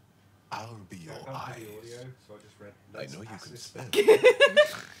 I'll be your eyes. I know you can spell.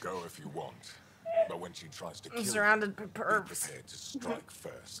 Go if you want. But when she tries to kill I'm you, surrounded by be pervs. prepared to strike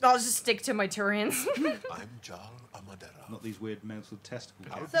first. I'll just stick to my Turians. I'm Jaal Amadera. Not these weird mental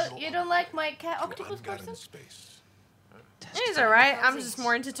testicles. So you don't like my cat octopus person? He's alright. I'm just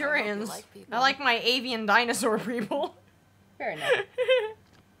more into Turians. I like my avian dinosaur people. Fair enough.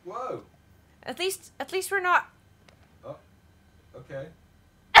 Whoa. At least we're not. Oh. Okay.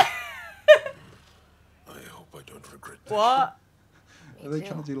 I hope I don't regret that. What? Are they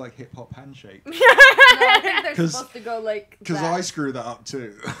trying to do like hip hop handshake? No, I think they're supposed to go like Because that. I screw that up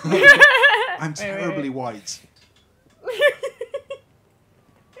too. I'm terribly white.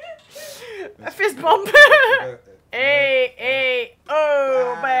 A fist bump. Hey, hey,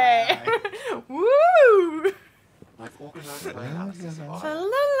 oh, man. Woo! I've organized my analysis of La, Aya. la,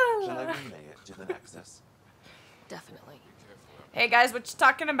 la, Shall I la. relay it to the Nexus? Definitely. Hey guys, what you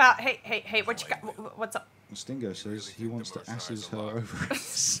talking about? Hey, what you got? What's up? Stingo says he wants to asses her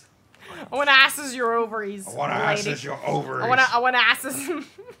ovaries. I want to asses your ovaries. I want to lady. asses your ovaries. I want to asses.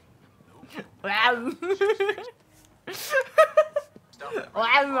 Wow.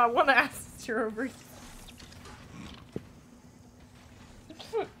 I want to asses your ovaries.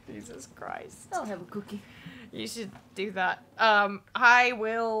 Jesus Christ. I'll have a cookie. You should do that. I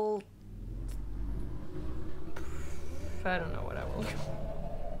will. I don't know what I will do.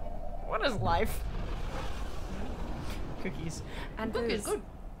 What is life? Cookies. And Cookies, booze.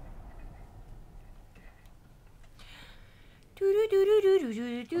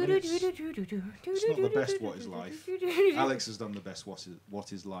 good. It's not the best what is life. Alex has done the best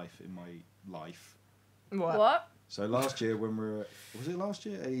what is life in my life. What? So last year when was it last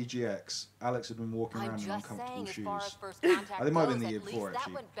year at EGX? Alex had been walking around in uncomfortable shoes. They might have been the year before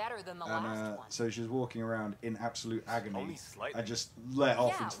actually. And so she was walking around in absolute agony and just let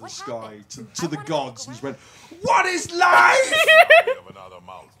off into the sky to the gods and just went, "What is life?" We have another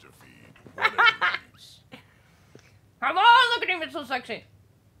mouth to feed. One of these. Come on, look at him, it's so sexy.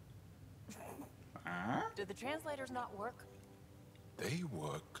 Did the translators not work? They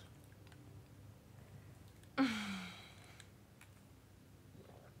work.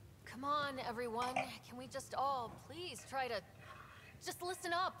 Come on, everyone. Can we just all please try to just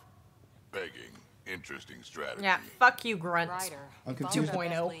listen up? Begging. Interesting strategy. Yeah, fuck you, grunts. Ryder, I'm confused.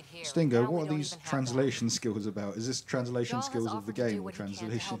 2.0. Stingo, what are these translation skills about? Is this translation skills of the game or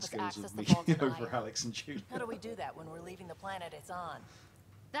translation skills of me over Alex and Julia? How do we do that when we're leaving the planet it's on?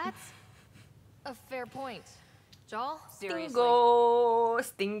 That's a fair point. Jaal? Stingo.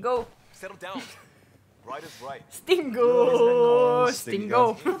 Settle down. Right is right. Stingo.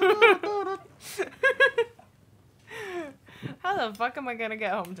 How the fuck am I gonna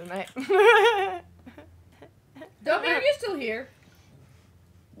get home tonight? Dobby, are you still here?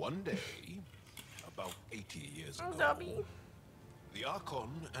 One day, about 80 years ago, Dobby. the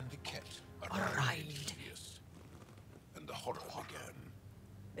Archon and the Ket arrived in Julius, and the horror began.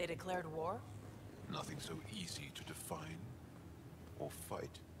 They declared war? Nothing so easy to define or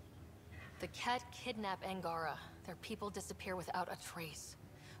fight. The Ket kidnap Angara. Their people disappear without a trace.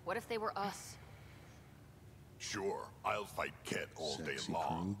 What if they were us? Sure, I'll fight Ket all day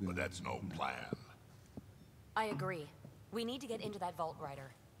long, but that's no plan. I agree. We need to get into that vault,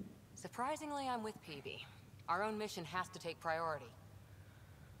 Ryder. Surprisingly, I'm with PB. Our own mission has to take priority.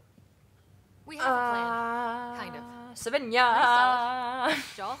 We have a plan. Kind of. Savannah.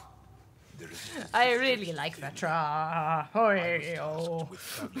 Jaal? I really like Vetra. Oh, With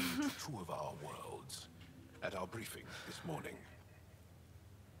traveling to two of our worlds at our briefing this morning.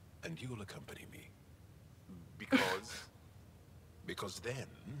 And you'll accompany me. Because then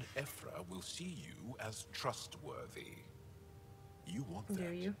Ephra will see you as trustworthy. You want that.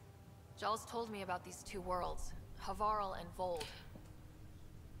 Do you? Jaal's told me about these two worlds, Havarl and Vold.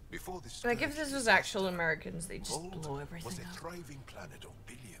 Before this, like if this was actual Americans, they just blow everything was a up. thriving planet of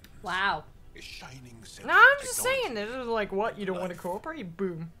billions. Wow. A shining center No, I'm just saying, this is like, what, you don't want to cooperate?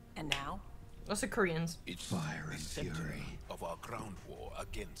 Boom. And now? That's the Koreans. It's fire and fury of our ground war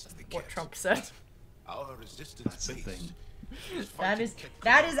against the What Ket. Trump said. Our resistance base. That is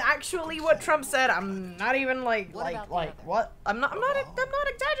actually what Trump said. I'm not even like what? I'm not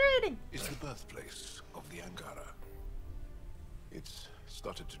exaggerating. It's the birthplace of the Angara. It's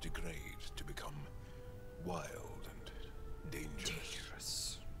started to degrade, to become wild and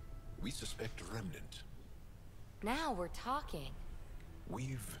dangerous. We suspect a remnant. Now we're talking.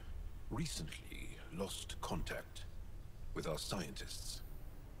 We've recently lost contact with our scientists.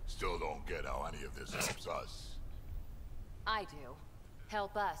 Still don't get how any of this helps us. I do.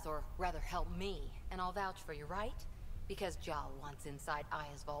 Help us, or rather help me, and I'll vouch for you, right? Because Jaal wants inside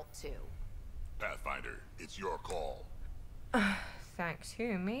Aya's vault too. Pathfinder, it's your call. Thanks.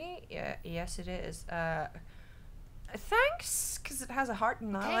 Who, me? Yeah, yes it is. Thanks, because it has a heart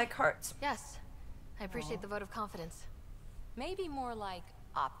and I like hearts. Yes. I appreciate the vote of confidence. Maybe more like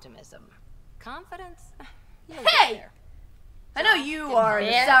optimism. Confidence? Hey! I know you are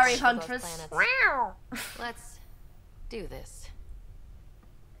the sorry huntress. Wow. Let's do this.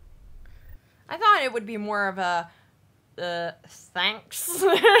 I thought it would be more of a thanks.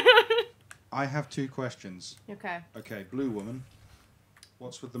 I have two questions. Okay. Okay, Blue Woman.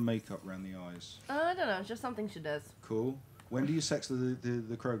 What's with the makeup around the eyes? I don't know. It's just something she does. Cool. When do you sex the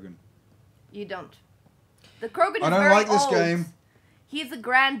Krogan? You don't. The Krogan is I don't very like this old. game. He's a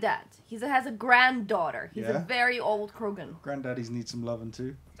granddad. He has a granddaughter. He's a Yeah? very old Krogan. Granddaddies need some loving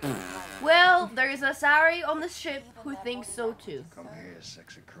too. Well, there is a Sari on the ship who thinks so too. Come here,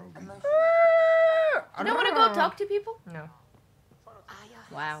 sexy Krogan. You don't want to go talk to people? No.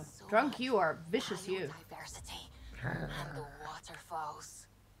 Wow. Drunk you are. Vicious you. Diversity. And the water flows.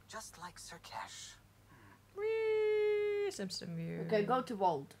 Just like Sirkesh. Simpson view. Okay, go to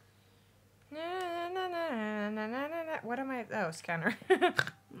Vold. What am I? Oh, scanner. No,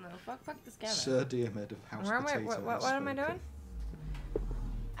 fuck the scanner. Sir Diomed of House Where am I? Potato. What am I doing?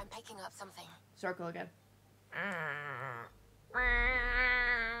 I'm picking up something. Circle again.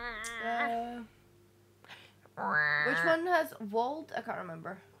 Which one has Vold? I can't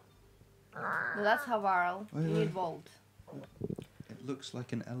remember. No, that's Havarl. You need Vold. It looks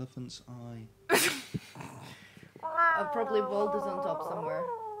like an elephant's eye. Probably Vold is on top somewhere.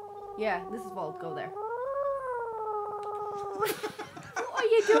 Yeah, this is Vold. Go there. What are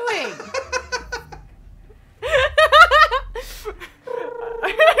you doing?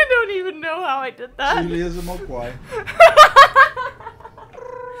 I did that. Julia's a mogwai.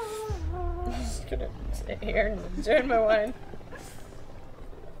 I'm just gonna sit here and enjoy my wine.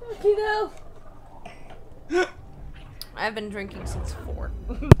 You know. I've been drinking since 4.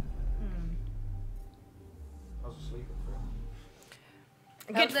 I was asleep at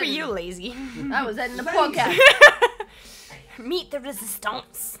 3. Good for you, lazy. I was in the podcast. Meet the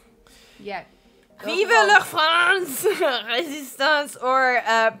resistance. Yeah. Vive la France! Resistance or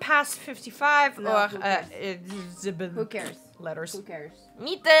past 55 No, or who cares? Letters. Who cares?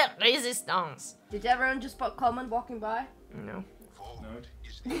 Meet the resistance. Did everyone just spot Coleman walking by? No.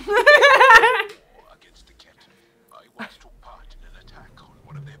 Against the Kett. I once took part in an attack on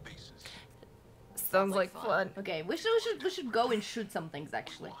one of their bases. Sounds like fun. Okay, we should go and shoot some things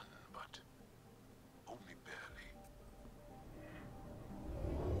actually.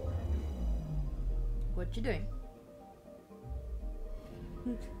 What you doing?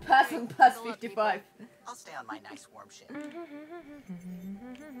 Passing past 55. I'll stay on my nice warm ship.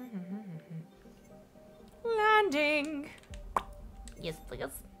 Landing. Yes,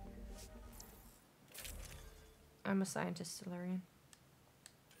 please. I'm a scientist, Solarian.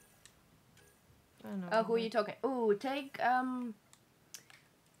 I don't know. Oh, who are you talking? Oh, take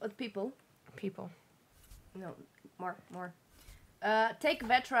what people? People. No, more. Take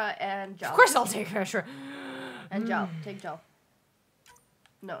Vetra and Jaal. Of course I'll take Vetra. And Jaal. Take Jaal.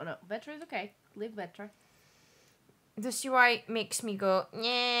 No. Vetra is okay. Leave Vetra. This UI makes me go,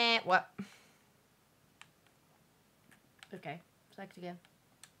 yeah, what? Okay. Select again.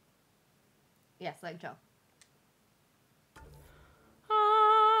 Yeah, select Jaal.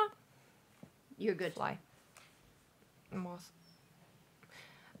 You're good. Fly. Moth.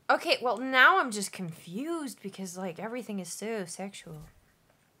 Okay, well now I'm just confused because like everything is so sexual.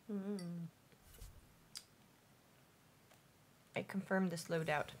 I confirmed this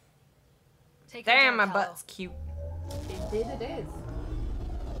loadout. Damn, my butt's cute. It is.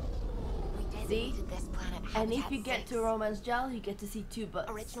 See? And if you get to Romance Jaal, you get to see 2 butts.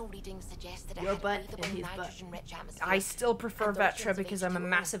 Original readings suggest that Your butt and his butt. I still prefer Vetra because I'm a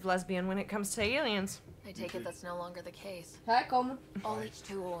massive lesbian when it comes to aliens. I take it that's no longer the case. Hi, Coleman. All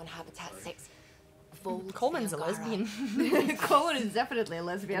H2O and Habitat 6. Coleman's a lesbian. Coleman is definitely a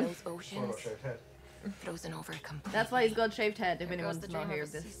lesbian. Those oceans frozen over completely. That's why he's got shaved head, if There goes anyone's the not dream heard of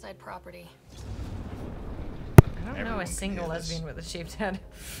a this. seaside property. I don't know a single lesbian with a shaved head.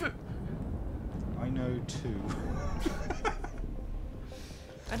 I know 2.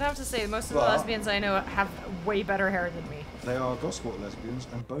 I'd have to say most of the lesbians I know have way better hair than me. They are gospel lesbians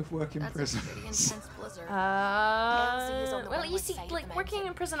and both work in prisons. Well, you see, like working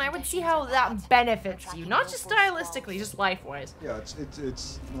in prison, I would see how that benefits you, not just stylistically, just life-wise. Yeah,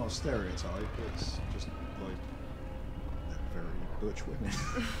 it's not a stereotype. It's just like they're very butch women,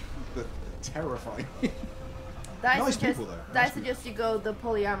 but terrifying. Nice people though. I suggest you go the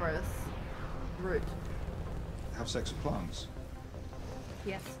polyamorous route. Have sex with plants.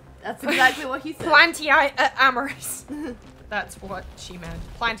 Yes, that's exactly what he said. Amorous. That's what she meant.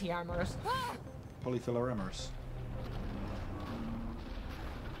 Plenty amorous. Polyphiloramorous.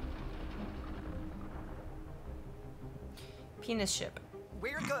 Penis ship.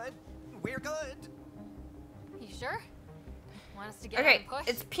 We're good. We're good. You sure? Want us to get Okay, push?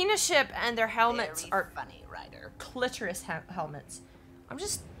 it's penis ship and their helmets Very are funny, Ryder. clitoris helmets. I'm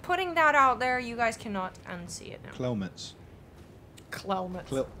just putting that out there. You guys cannot unsee it now. Clelmets.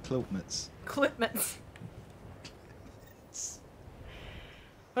 Clelmets. Clelmets. Clipments.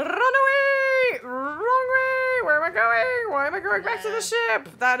 Run away! Wrong way! Where am I going? Why am I going back to the ship?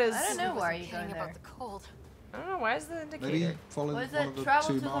 That is. I don't know why you're going there. About the cold. I don't know. Why is the indicator? Maybe follow What is one it? of the Travel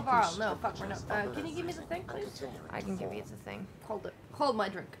 2 to the markers. Varl. No, fuck, we're not. Can you give me the thing, please? I can give you the thing. Hold it. Hold my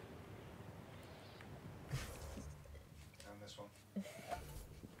drink. And this one.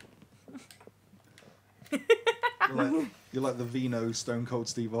 You're like the Vino Stone Cold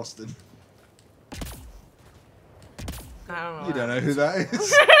Steve Austin. I don't know. You don't know who that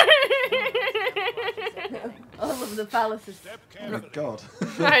is. All of the palaces. Oh my god.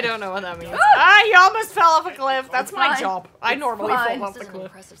 I don't know what that means. Ah, you almost fell off a cliff. That's my fine. job. I It's normally fine. fall off This the is an cliff.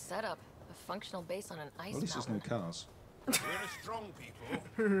 impressive setup. A functional base on an ice At least there's mountain. no cars. We're strong people.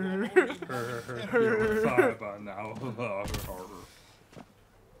 You're fire by now.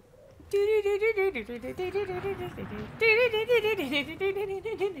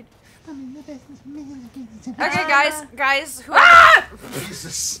 Okay, guys,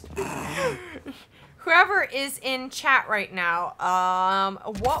 Jesus. whoever is in chat right now,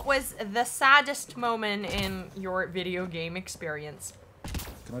 what was the saddest moment in your video game experience?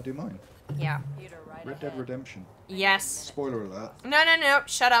 Can I do mine? Yeah. Red Dead Redemption. Yes. Spoiler alert. No.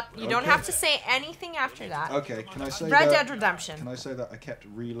 Shut up. You don't Okay. have to say anything after that. Okay, can I say Red that... Dead Redemption. Can I say that I kept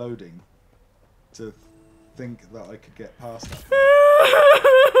reloading to think that I could get past that?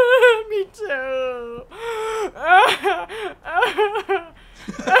 Me too.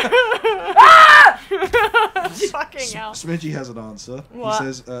 Fucking hell. Smidgy has an answer. What?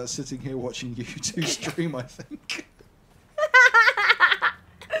 He says, sitting here watching you two stream, I think.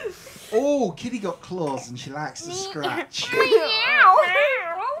 Oh, Kitty got claws and she likes to scratch.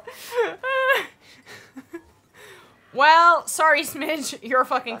 Well, sorry, Smidge. Your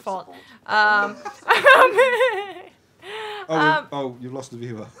fucking fault. Oh, you've lost a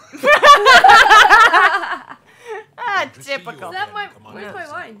viewer. Typical. Is that my... Where's my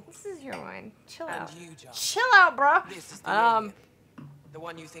wine? This is your wine. Chill And out. you, Jaal. Chill out, bro. This is the alien. The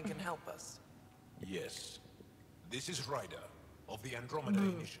one you think can help us. Yes. This is Ryder of the Andromeda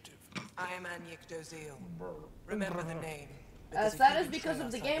Initiative. I am Anyik Dozil. Remember the name. That is because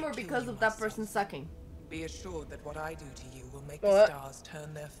of the game or because of that person sucking? Be assured that what I do to you will make What? the stars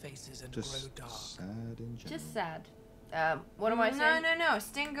turn their faces and grow dark. Sad in general. Just sad. What am I saying? No.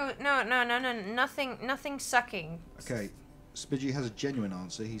 Stingo. No. Nothing sucking. Okay, Spidgy has a genuine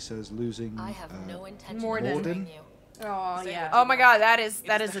answer. He says losing. I have no intention Morden. of hurting you. Oh yeah. Oh my god, that is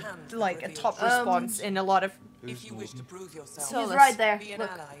a like a top response in a lot of. If you wish to prove yourself, He's right there. be an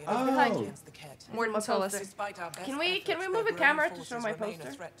Look, ally he's and behind fight you. against the Ket. Morden My told us. poster. Despite our best Can we efforts, move a the camera ground to show my forces remain a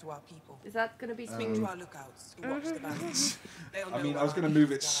poster? threat to our people. Is that gonna be Speak to our lookouts who watch the battles. They'll I mean, know I was our going to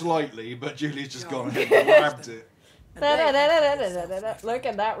move it enemies die. slightly, but Julie's just gone ahead and grabbed it. Look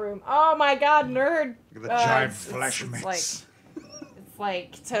at that room. Oh my god, nerd. Look at the giant it's- flesh it's mix.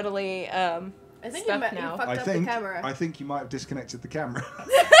 like totally I think you, stuck you now. fucked I up think. the camera. I think you might have disconnected the camera.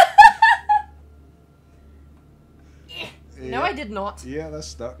 No, I did not. Yeah, that's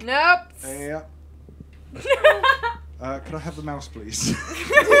stuck. Nope. Yeah. Could I have the mouse, please?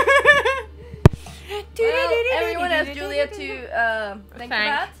 Well, everyone has Julia to thank for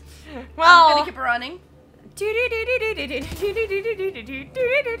that. Well, I'm gonna keep her running.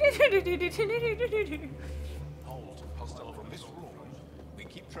 Hold. Hostile from this room. We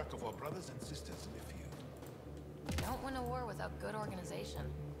keep track of our brothers and sisters in the field. Don't win a war without good organization.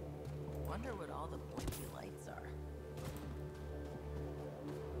 Wonder what all the pointy lights are.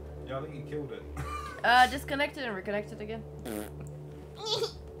 Yeah, I think you killed it. Disconnected and reconnected again.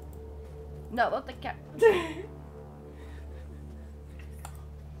 No, not the cat.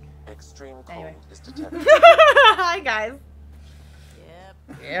 Extreme cold Anyway. is detected. Hi guys.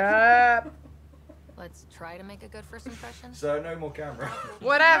 Yep. Let's try to make a good first impression. So no more camera.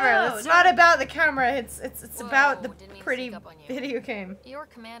 Whatever. No, it's no. not about the camera. It's about the Whoa, didn't mean to pretty sneak up on you. video game. Your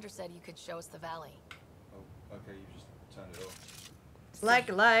commander said you could show us the valley. Oh, okay, you just turned it off. Like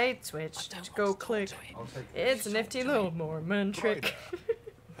a light switch, go click. I'll take It's a nifty little Mormon trick.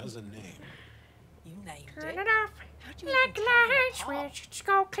 Has a name. You named Turn it. it off. Like a light switch, just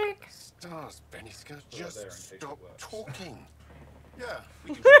go click. Stars, Bennyska, just there in case it stop works. talking. Yeah,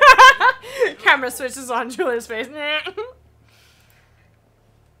 we can Camera switches on Julia's face.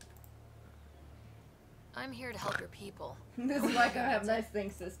 I'm here to help your people. This is like I have nice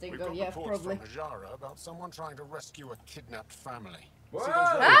things to stink. We've Oh got yeah, reports probably. from Najara about someone trying to rescue a kidnapped family. Whoa! See those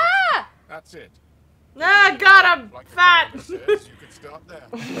roads? Ah! That's it. Ah, God, I'm Like the fat. commander says, you could start there.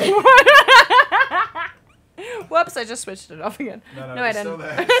 Whoops, I just switched it off again. No, I it's didn't. still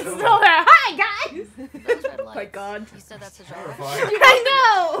there, It's still there. Hi, guys. Those red lights. My God. You said that's a jar.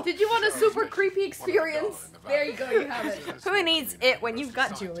 I know. Did you want a super creepy experience? There you go, you have it. Who needs it when you've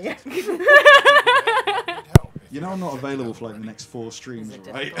got Julia? You know I'm not available for like the next 4 streams,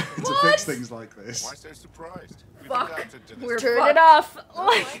 right? to What? fix things like this. Why so surprised? We've Fuck. adapted to this. We're Turn fucked. it off.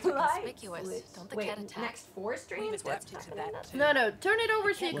 Lights are conspicuous. Don't the cat attack? next 4 streams? Adapted to that too. No, no, turn it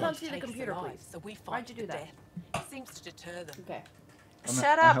over so you Ket can't see the takes computer, lives, please. So we fight Why'd you do to that? death. It seems to deter them. Okay.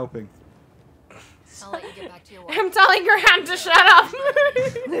 Shut I'm up. helping. I'll let you get back to your work. I'm telling your hand to shut up.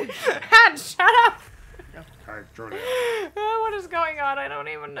 Hand, shut up. Hi, Julia. Oh, what is going on? I don't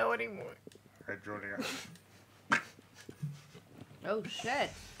even know anymore. Hi, Julia. Oh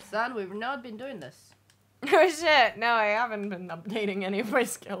shit. Son, we've not been doing this. Oh shit. No, I haven't been updating any of my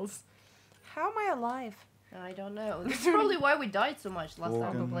skills. How am I alive? I don't know. This is probably why we died so much last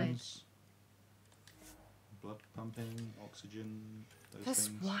time we played. Organs, blood pumping, oxygen, those This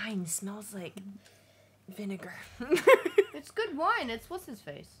things. wine smells like vinegar. It's good wine. It's what's his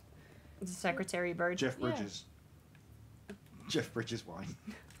face? It's a secretary bird. Jeff Yeah. Bridges. Jeff Bridges wine.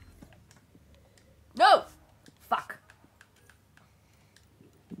 No! Fuck.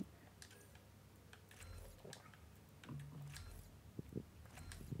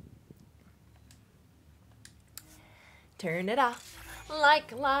 Turn it off.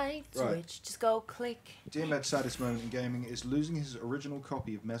 Like a light switch. Just go click. Diamed's saddest moment in gaming is losing his original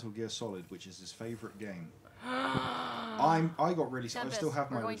copy of Metal Gear Solid, which is his favourite game. I got really sad. I still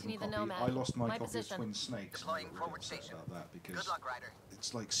have my original copy. I lost my copy of Twin Snakes. I'm really upset about that because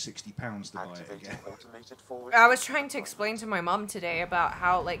it's like £60 to buy it again. I was trying to explain to my mom today about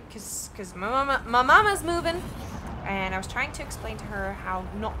how, like, cause my mama's moving, and I was trying to explain to her how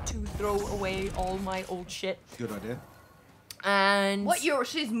not to throw away all my old shit. Good idea. And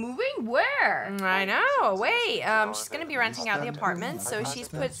she's moving? Where? I know. Wait, she's gonna be renting out the apartment, so she's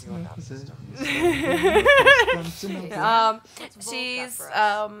put.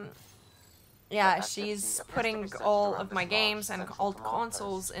 She's putting all of my games and old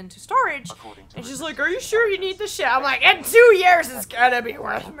consoles into storage, and she's like, "Are you sure you need this shit?" I'm like, "In 2 years, it's gonna be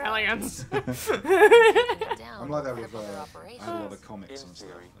worth millions." I'm like that with a lot of comics and stuff.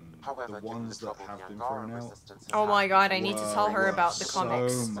 The ones that have been thrown out. Oh my god, I need to tell her about the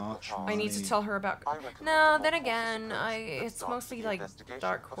comics. So much money. I need to tell her about. No, then again, it's mostly like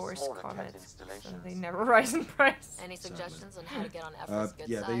Dark Horse comics, so they never rise in price. Any suggestions on how to get on Ephra's good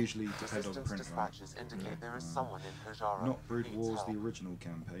yeah, side? they usually depend on the print run. Not Brood Wars, the original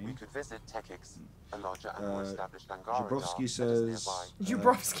campaign. We could visit Tekix, a larger and more established Angara. Jabrovsky says.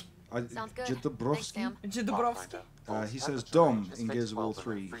 Jabrovsky. Sounds good. Jabrovsky. He says Dom in Gears of War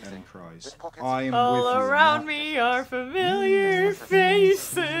 3 and he cries. I am all with you. around me are familiar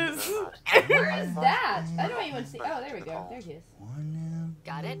faces. Where is that? I don't even see. Oh, there we go. There he is.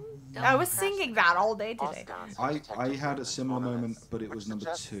 Got it? I was singing that all day today. I had a similar moment, but it was number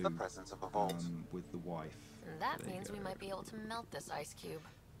 2 with the wife. And that means we might be able to melt this ice cube.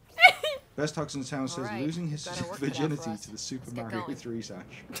 Best Hugs in Town says losing his virginity to the Super Mario 3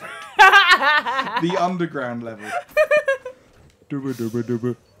 Sash. The underground level. Dooba dooba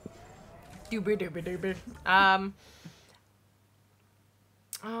dooba. Dooba dooba dooba.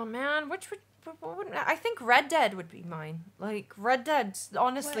 Oh man, which would I think Red Dead would be mine. Like Red Dead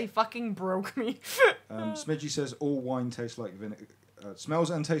honestly fucking broke me. Smidgy says all wine tastes like vinegar. Smells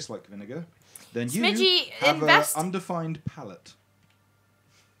and tastes like vinegar. Then you Smidgy, have an undefined palate.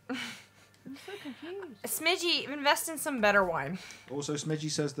 I'm so confused. Smidgy, invest in some better wine. Also, Smidgy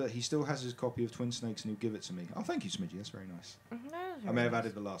says that he still has his copy of Twin Snakes and he'll give it to me. Oh, thank you, Smidgy. That's very nice. I may have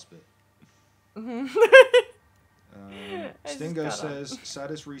added the last bit. Stingo says,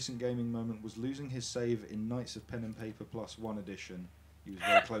 saddest recent gaming moment was losing his save in Knights of Pen and Paper Plus 1 edition. He was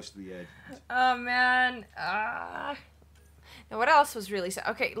very close to the edge. Oh, man. Now, what else was really sad?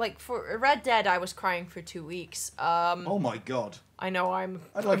 Okay, like, for Red Dead, I was crying for 2 weeks. Oh, my God. I know, I'm...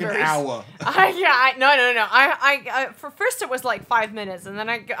 I'd like an hour. No. For first, it was like 5 minutes, and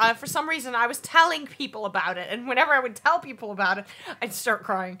then for some reason, I was telling people about it, and whenever I would tell people about it, I'd start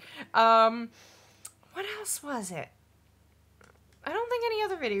crying. What else was it? I don't think any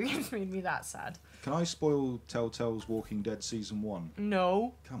other video games made me that sad. Can I spoil Telltale's Walking Dead Season 1?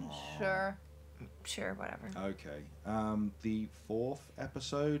 No. Come on. Sure, whatever. Okay. The 4th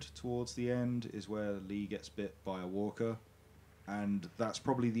episode towards the end is where Lee gets bit by a walker. And that's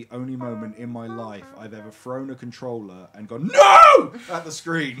probably the only moment in my life I've ever thrown a controller and gone, NO! At the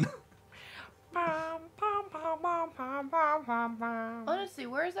screen. Honestly,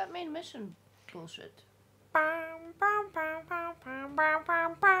 where is that main mission bullshit?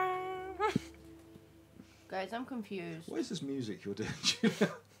 Guys, I'm confused. What is this music you're doing?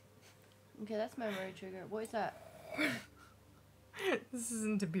 Okay, that's memory trigger. What is that? This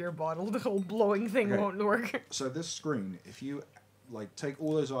isn't a beer bottle. The whole blowing thing won't work. So this screen, if you like take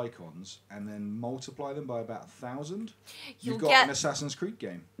all those icons and then multiply them by about 1,000, you've got an Assassin's Creed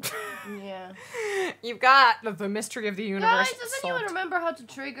game. Yeah. You've got the mystery of the universe. Guys, does anyone remember how to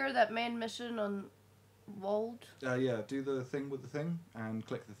trigger that main mission on Vault? Yeah, do the thing with the thing and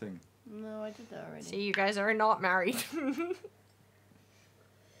click the thing. No, I did that already. See, you guys are not married.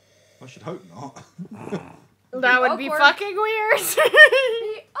 I should hope not. That would be fucking weird.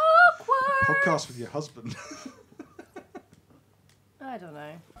 Be awkward. Podcast with your husband. I don't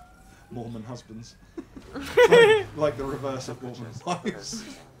know. Mormon husbands. like the reverse of Mormon wives.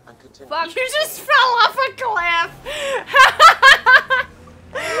 Fuck. You just fell off a cliff.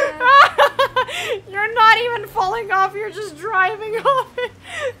 You're not even falling off, you're just driving off it.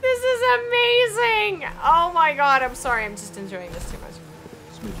 This is amazing. Oh my god, I'm sorry, I'm just enjoying this too much.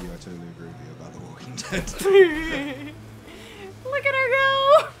 Smidgy, I totally agree with you about The Walking Dead. Look at her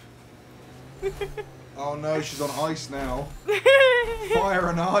go. Oh no, she's on ice now. Fire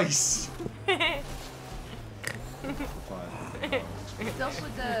and ice. Fire. Stop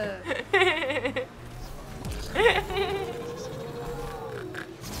with the...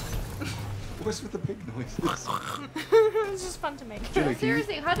 What's with the pig noises? It's just fun to make. Julie,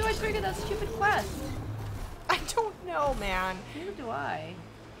 Seriously, how do I trigger that stupid quest? I don't know, man. Neither do I.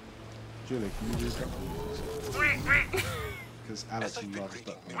 Julie, can you use that? Because Alex loves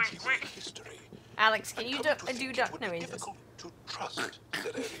duck noises. Alex, can you do duck noises? To trust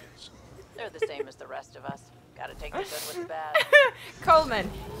Zerarians. They're the same as the rest of us. Gotta take the good with the bad. Coleman,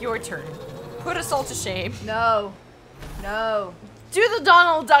 your turn. Put us all to shame. No. No. Do the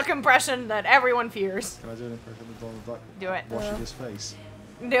Donald Duck impression that everyone fears. Can I do an impression of Donald Duck? Do it. Washing his face.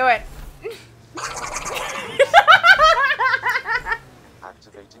 Do it.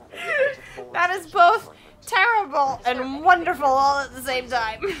 That is both terrible and wonderful all at the same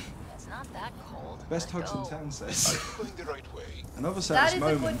time. It's not that cold. Best hugs in town says. Going the right way. Another That saddest is a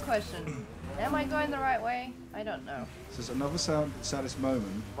moment. good question. Am I going the right way? I don't know. Says another saddest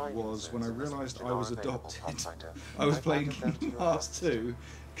moment was when I realised I was adopted. I was playing Kingdom Hearts 2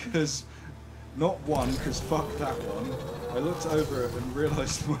 because not one, because fuck that one. I looked over it and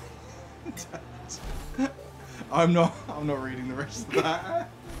realised my dad. I'm not reading the rest of that.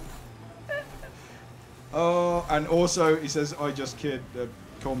 Oh, and also he says I just kid.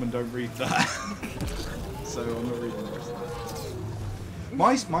 Coleman, don't read that. So I'm not reading the rest of that.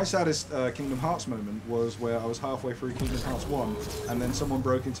 My saddest Kingdom Hearts moment was where I was halfway through Kingdom Hearts 1 and then someone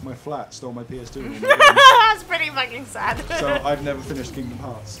broke into my flat, stole my PS2 and all my games. That's pretty fucking sad. So I've never finished Kingdom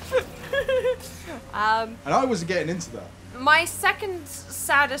Hearts. And I was getting into that. My second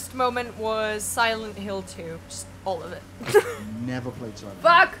saddest moment was Silent Hill 2. Just all of it. Never played Silent Hill.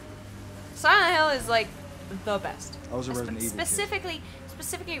 Fuck! Silent Hill is like the best. I was a Resident Evil kid.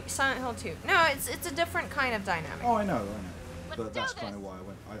 Specifically Silent Hill 2. No, it's a different kind of dynamic. Oh, I know. But that's kind of why I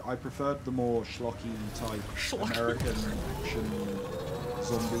went. I preferred the more schlocky type American action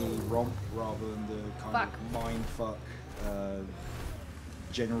zombie romp rather than the kind of mindfuck,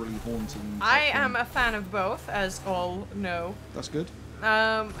 generally haunting. I am a fan of both, as all know. That's good.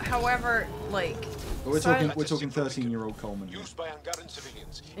 However, like. But we're talking 13-year-old Coleman. Used by Angaran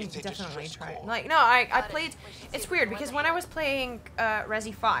civilians. Definitely try it. Like, no, I played. It's weird because when I was playing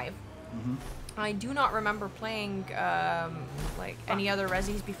Resi 5. I do not remember playing like any other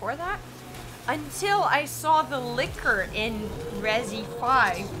Resis before that until I saw the liquor in Resi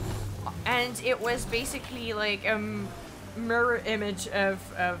 5, and it was basically like a mirror image of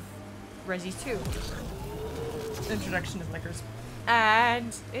Resi 2. Introduction of liquors.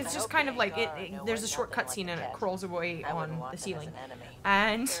 And it's just kind of like there's a short cutscene and it crawls away on the ceiling.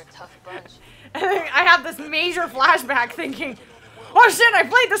 And I had this major flashback thinking, oh shit, I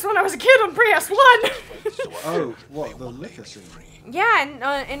played this when I was a kid on PS1! Oh, what, the liquor scene? Yeah,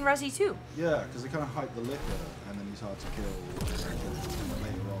 in Resi 2. Yeah, because they kind of hype the liquor and then he's hard to kill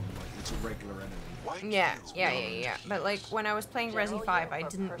later on. Like, it's a regular enemy. Yeah. But like when I was playing Resi 5, I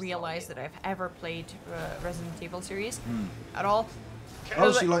didn't realize that I've ever played Resident Evil series at all. Oh,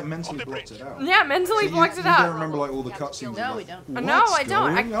 so you like mentally blocked it out? Yeah, mentally blocked it out. You don't remember like all the cutscenes? No, we don't. No, I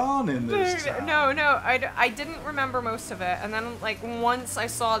don't. What's going on in this town? No, I didn't remember most of it. And then like once I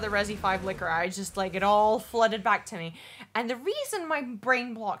saw the Resi 5 liquor, I just like it all flooded back to me. And the reason my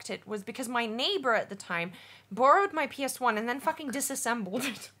brain blocked it was because my neighbor at the time borrowed my PS1 and then fucking disassembled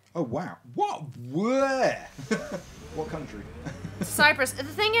it. Oh wow! What? Where? What country? Cyprus. The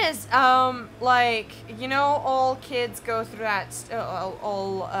thing is, like, you know, all kids go through that,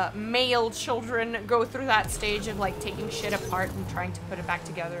 all male children go through that stage of, like, taking shit apart and trying to put it back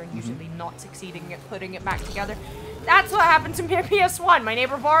together and usually not succeeding at putting it back together. That's what happened to me at PS1. My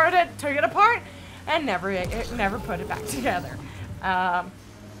neighbor borrowed it, took it apart, and never put it back together.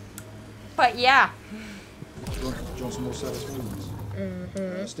 But, yeah. Do you want some more saddest moments?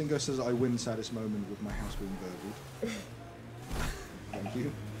 Stingo says I win saddest moment with my house being burgled. Thank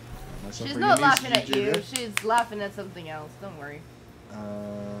you. She's not laughing at you, she's laughing at something else, don't worry.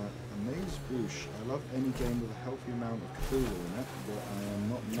 Amaze Boosh. I love any game with a healthy amount of Cthulhu in it, but I am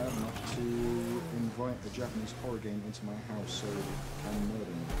not mad enough to invite a Japanese horror game into my house so it can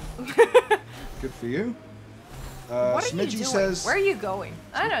murder me. Good for you. What are you Smidgy doing? says, where are you going?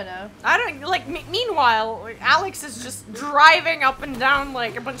 I don't know. Meanwhile, Alex is just driving up and down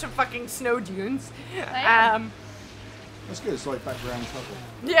like a bunch of fucking snow dunes. That's good, it's like background cover.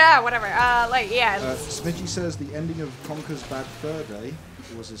 Yeah, whatever. Smidgy says the ending of Conker's Bad Fur Day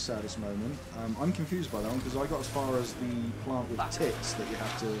was his saddest moment. I'm confused by that one because I got as far as the plant with tits that you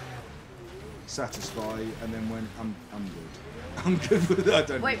have to satisfy, and then when I'm good. I'm good with it. I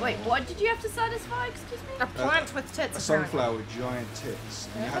don't know. Wait, what did you have to satisfy? Excuse me? A plant with tits. A sunflower with giant tits.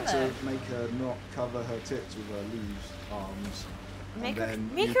 And you had to make her not cover her tits with her leaves, arms.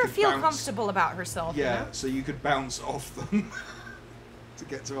 Make her feel comfortable about herself. Yeah, you know? so you could bounce off them to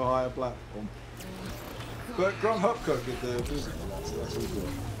get to a higher platform. But Grant Hopcock did the music for that, so that's all good.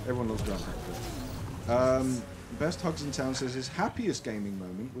 Everyone loves Grant Hopcock. Best Hugs in Town says his happiest gaming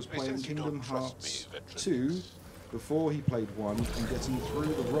moment was playing Kingdom Hearts 2 before he played 1 and getting through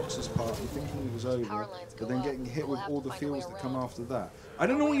the Roxas part and thinking it was over, but then getting hit with all the feels that come after that. I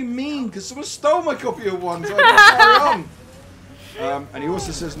don't know what you mean, because someone stole my copy of 1, so I can't carry on. And he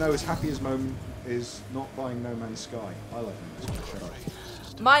also says, no, his happiest moment is not buying No Man's Sky. I like No Man's Sky, shut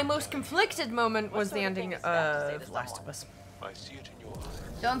up. My most conflicted moment was the ending of Last of Us. I see it in your eyes.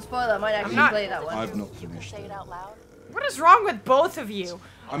 Don't spoil it. I might actually play that one. I've not finished it. What is wrong with both of you?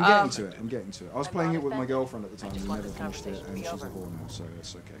 I'm getting to it. I'm getting to it. I was playing it with my girlfriend at the time. We never finished it, and she's a whore now, so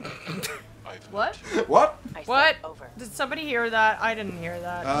it's okay. What? What? What? Did somebody hear that? I didn't hear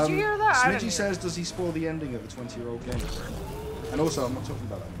that. Did you hear that? I didn't Smidgy says, does he spoil the ending of the 20-year-old game? And also, I'm not talking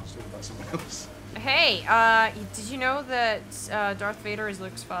about that. I'm talking about something else. Hey, did you know that Darth Vader is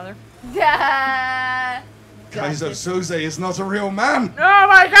Luke's father? Yeah. Kaiser Soze is not a real man! Oh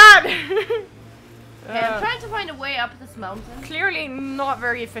my god! Okay, I'm trying to find a way up this mountain. Clearly not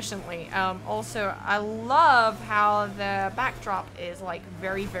very efficiently. Also, I love how the backdrop is like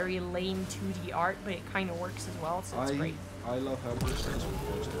very, very lame 2D art, but it kind of works as well, so it's great. I love how Bruce Lee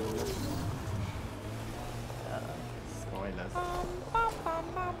goes to all Spoilers.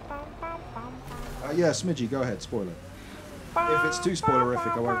 yeah, Smidgy, go ahead, spoil it. If it's too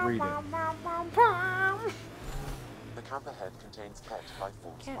spoilerific, I won't read it. The camp ahead contains Ket life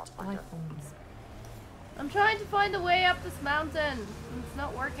forms pathfinder. I'm trying to find a way up this mountain. It's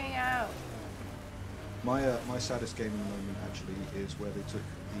not working out. My saddest gaming moment actually is where they took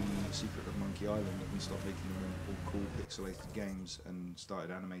the Secret of Monkey Island and stopped making them all cool pixelated games and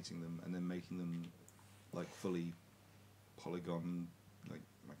started animating them and then making them like fully polygon, like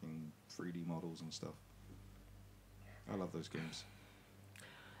making 3D models and stuff. I love those games.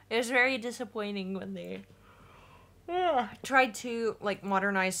 It was very disappointing when they tried to like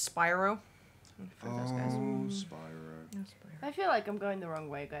modernize Spyro. Spyro. I feel like I'm going the wrong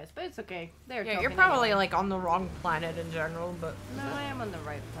way, guys, but it's okay. They're yeah, you're probably like on the wrong planet in general, but no, I am on the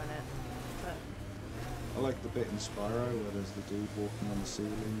right planet. But I like the bit in Spyro where there's the dude walking on the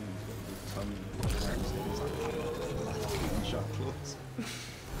ceiling and he's got the tongue and he's like sharp claws.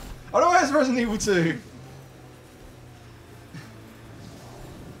 Oh no, where's Resident Evil 2?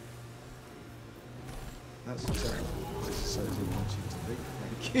 That's terrible. This is so too much to think.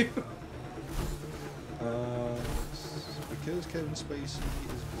 Thank you. Because Kevin Spacey is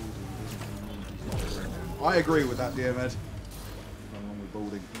balding doesn't mean he's not a I agree with that, dear Med. Nothing wrong with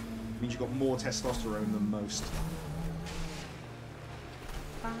balding. It means you've got more testosterone than most.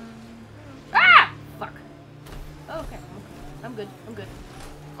 Ah! Fuck. Oh, okay. I'm good. I'm good.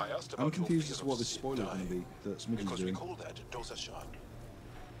 I'm confused as to what this spoiler is going to be that Smidgy's doing. Call that dosashan.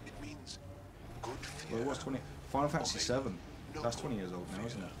 It means good fear. Well, it was 20. Final Fantasy 7. That's 20 years old now,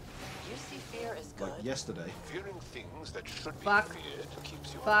 isn't it? You see fear is good. Like yesterday. Fearing things that should be Fuck. feared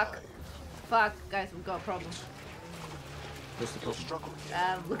keeps you Fuck. alive. Fuck. Guys, we've got a problem. What's the problem?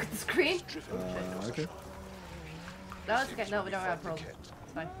 Look at the screen. Okay. No, it's okay. No, we don't have a problem.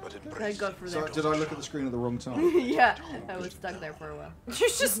 It's fine. I got through there. So, did I look at the screen at the wrong time? Yeah, I was stuck there for a while. You're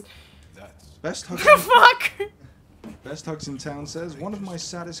just... Best hugs. Fuck! Best Hugs in Town says, one of my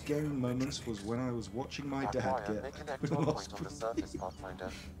saddest gaming moments was when I was watching my dad get lost on the surface, Pathfinder.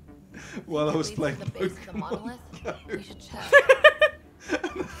 while I was playing The base of the monolith? We should check.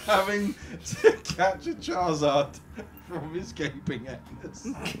 having to catch a Charizard from his gaping anus.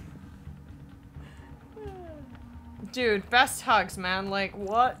 Dude, best hugs, man. Like,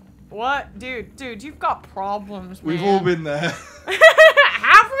 what? What? Dude, you've got problems, man. We've all been there.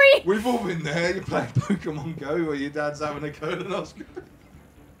 Have we? We've all been there. You're playing Pokemon Go where your dad's having a colonoscopy.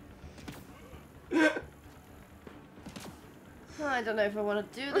 I don't know if I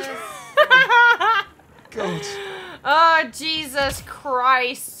want to do this. God. Oh, Jesus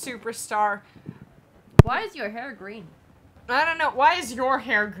Christ, superstar. Why is your hair green? I don't know. Why is your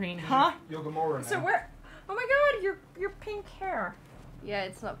hair green, huh? You're Gamora now. So where? Oh my God, your pink hair. Yeah,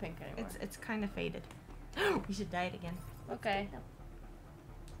 it's not pink anymore. It's kind of faded. We should dye it again. Okay.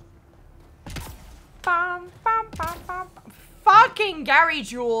 Bum, bum, bum, bum. Fucking Gary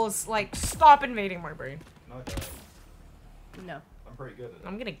Jules, like, stop invading my brain. No. I'm pretty good at it.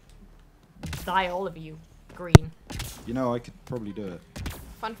 I'm gonna dye all of you green. You know, I could probably do it.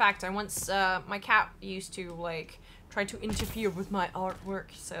 Fun fact, I once, my cat used to, like, try to interfere with my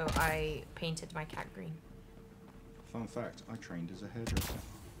artwork, so I painted my cat green. Fun fact, I trained as a hairdresser.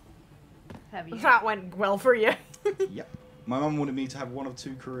 Have you? That went well for you. Yep. My mum wanted me to have one of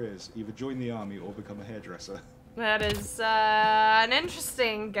two careers, either join the army or become a hairdresser. That is, an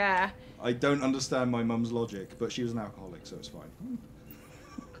interesting, I don't understand my mum's logic, but she was an alcoholic, so it's fine.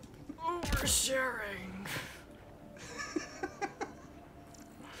 Oversharing.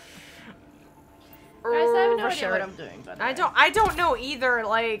 Guys, I have no idea what I'm doing. By the way. I don't know either.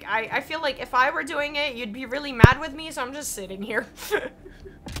 Like, I feel like if I were doing it, you'd be really mad with me, so I'm just sitting here.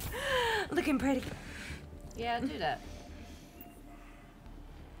 Looking pretty. Yeah, do that.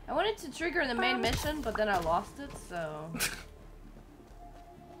 I wanted to trigger the main mission, but then I lost it, so...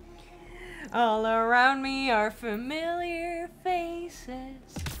 All around me are familiar faces.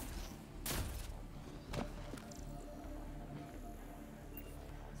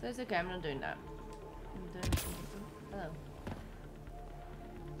 So it's okay, I'm not doing that. I'm doing... Oh.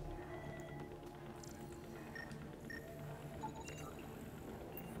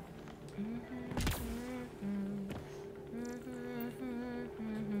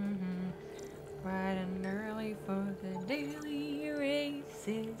 Bright and early for the daily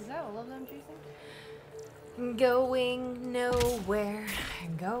races. Is that all of them, Jason? Going nowhere,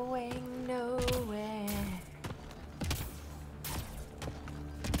 going nowhere.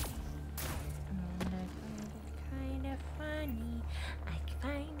 Kind of funny. I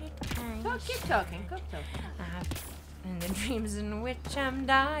find it kind of. Keep talking. Keep talking. And the dreams in which I'm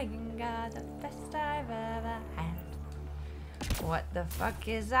dying are the best I've ever had. What the fuck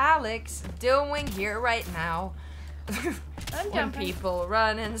is Alex doing here right now? I'm when jumping. people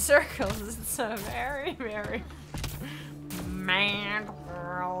run in circles, it's a very, very mad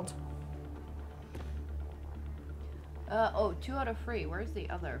world. Oh, 2 out of 3. Where's the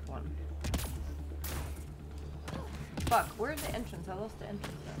other one? Fuck, where's the entrance? I lost the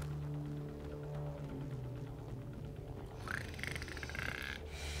entrance there.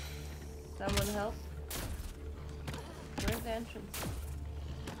 Someone help? Where's the entrance?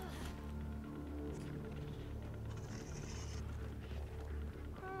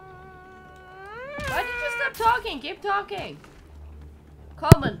 Why did you stop talking? Keep talking.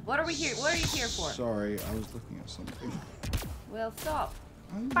 Coleman, what are we here? What are you here for? Sorry, I was looking at something. Well, stop.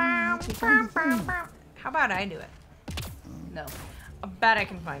 How about I do it? No. I bet I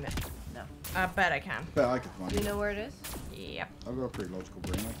can find it. No. I bet I can. Bet I can find Do you it. know where it is? Yep. I've got a pretty logical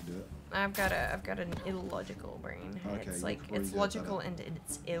brain. I can do it. I've got an illogical brain. Okay, It's you like probably it's do it logical better. and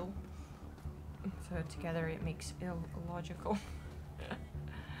it's ill. So together it makes illogical.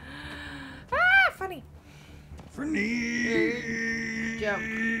 Ah, funny. Funny. Jump.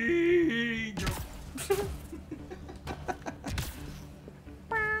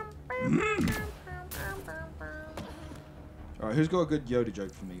 Alright, who's got a good Yoda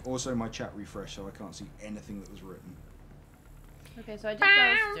joke for me? Also, my chat refreshed, so I can't see anything that was written. Okay, so I did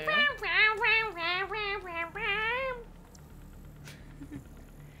those two.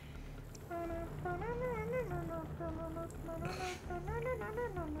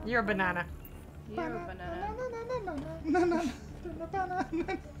 You're a banana. You're a banana.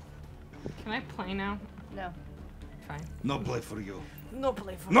 Can I play now? No. Fine. No play for you. No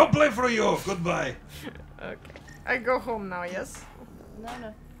play for No me. play for you. Goodbye. Okay. I go home now, yes?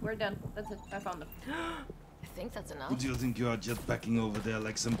 No. We're done. That's it. I found them. I think that's enough. Who do you think you are, jetpacking over there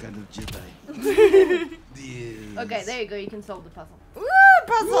like some kind of Jedi? Yes. Okay, there you go. You can solve the puzzle. Woo!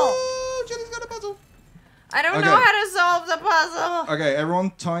 Puzzle! Jenny's got a puzzle. I don't Okay. know how to solve the puzzle. Okay,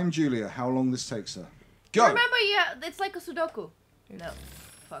 everyone, time Julia. How long this takes her? Go. Remember, yeah, it's like a Sudoku. No.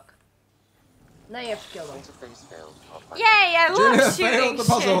 Fuck. Now you have to kill them. Yay! I Julia love shooting failed the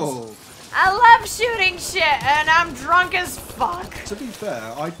puzzle. shit. I love shooting shit, and I'm drunk as fuck. To be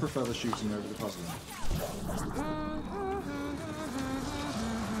fair, I prefer the shooting over the puzzling.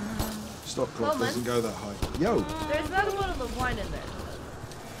 Stop clock Coleman? doesn't go that high. Yo. There's another one of the wine in there.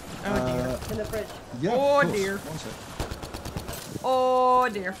 Oh dear. In the fridge. Yeah. Oh of course. dear. One sec. Oh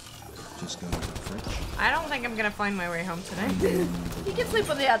dear. Just go into the fridge. I don't think I'm gonna find my way home today. You can sleep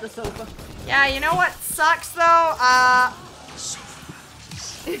on the other sofa. Yeah, you know what sucks though?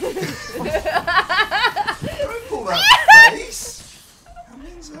 Don't pull that face. How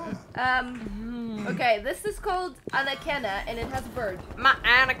means that? Okay, this is called Anakenna, and it has a bird. My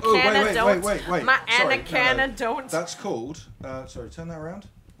Anaconda Oh, wait. My Sorry, Anaconda no. don't. That's called. Sorry, turn that around.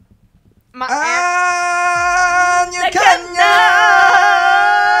 My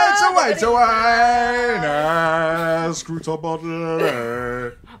It's a wine. Screw top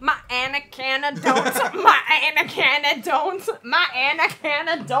bottle. My Anaconda don't. My Anaconda don't. My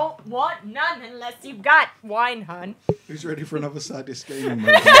Anaconda don't want none unless you got wine, hun. Who's ready for another saddest gaming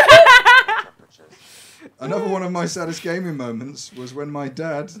moment? Another one of my saddest gaming moments was when my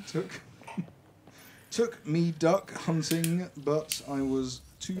dad took me duck hunting, but I was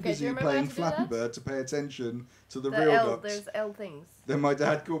too busy remember playing how to do Flappy that? Bird to pay attention to the real L, ducks. there's L things. Then my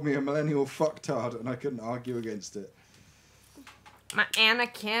dad called me a millennial fucktard, and I couldn't argue against it. My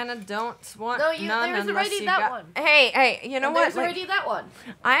Anaconda don't want No, none there's unless already you that got... one. Hey, you know And what? There's already that one.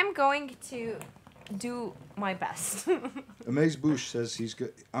 I'm going to do my best. Amaze Bush says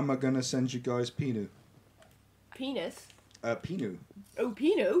I'm gonna send you guys Pinot. Penis. Pinot. Oh,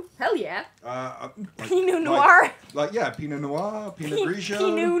 Pinot. Hell yeah. Pinot Noir. Yeah, Pinot Noir, Pinot Grigio.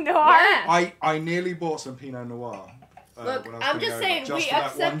 Pinot Noir. Yeah. I nearly bought some Pinot Noir. Look, when I was I'm gonna just go, saying, just we for that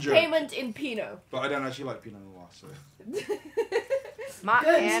one accept joke. payment in Pinot. But I don't actually like Pinot Noir, so. My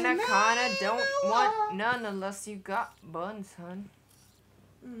Good Anaconda don't want none unless you got buns, hun.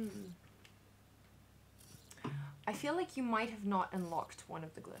 I feel like you might have not unlocked one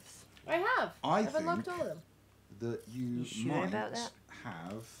of the glyphs. I have. I I've unlocked think all of them. that you sure might about that?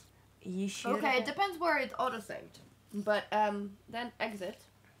 have. You sure? Okay, it depends where it's auto-saved. But, then exit.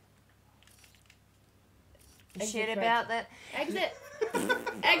 You Exit sure right. about that? Exit!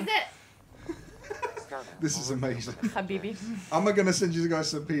 Exit! This is amazing. Habibi. I'm gonna send you guys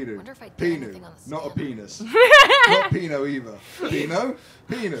some Pinot. Wonder if I get Pinot, anything on the not a stand. penis. Not Pinot either. Pinot?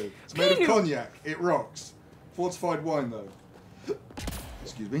 Pinot. It's made of cognac. It rocks. Fortified wine though.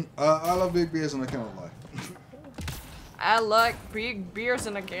 Excuse me. I love big beers and I cannot lie. I like big beers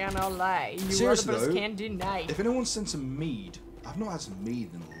and I cannot lie. You Seriously others though, can't deny. if anyone sent some mead, I've not had some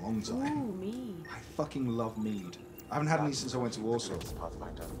mead in a long time. Ooh, me. I fucking love mead. I haven't had any since I went to Warsaw.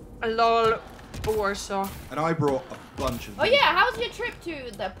 Lol. Warsaw. And I brought a bunch of Oh mead. yeah, how was your trip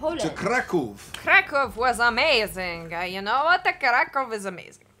to the Poland? To Krakow. Krakow was amazing. You know what? The Krakow is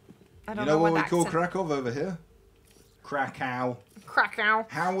amazing. I don't You know what we that call accent- Krakow over here? Krakow. Krakow.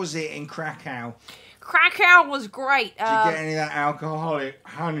 How was it in Krakow? Krakow was great. Did you get any of that alcoholic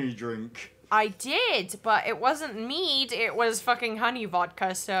honey drink? I did, but it wasn't mead. It was fucking honey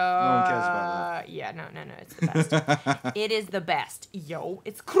vodka. So No one cares about that. Yeah, no, it's the best. It is the best. Yo,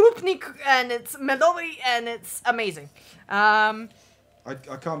 it's Krupnik and it's Melody and it's amazing. I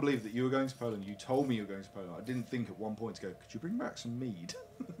can't believe that you were going to Poland. You told me you were going to Poland. I didn't think at one point to go, could you bring back some mead?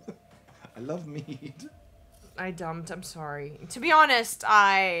 I love mead. I dumped. I'm sorry. To be honest,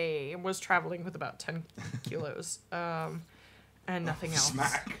 I was traveling with about 10 kilos. And nothing else.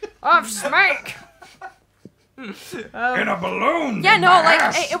 Smack. Of smack. In a balloon. Yeah, in no, my like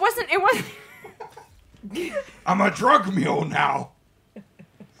ass. it wasn't. I'm a drug mule now.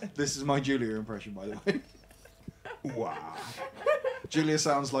 This is my Julia impression, by the way. Wow. Julia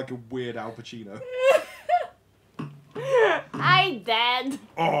sounds like a weird Al Pacino. Hi, Dad.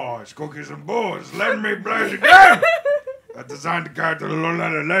 Oh, it's cookies and booze. Let me play the game. I designed the guy to the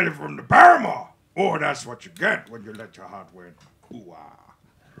little lady from the Paramore. Oh, that's what you get when you let your heart win. Ooh,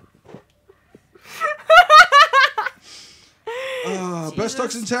 Best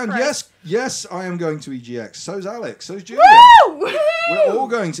dogs in town. Christ. Yes, I am going to EGX. So's Alex. So's Julia. Woo! We're all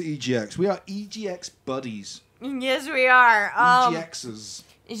going to EGX. We are EGX buddies. Yes, we are. EGXs.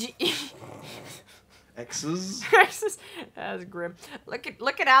 X's. That's grim. Look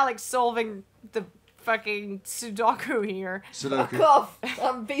at Alex solving the fucking Sudoku here. Fuck off.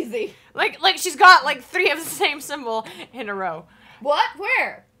 I'm busy. Like she's got like 3 of the same symbol in a row. What?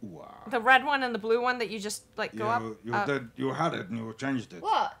 Where? Wow. The red one and the blue one that you just like go up. You had it and you changed it.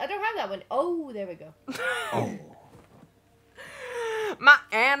 What? I don't have that one. Oh, there we go. Oh. My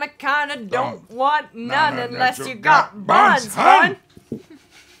Anaconda don't want none no, unless you you got got buns, buns, hun.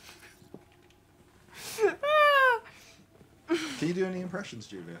 hun. Can you do any impressions,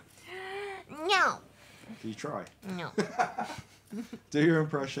 Julia? No. Can you try? No. Do your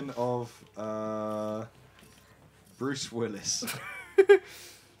impression of Bruce Willis.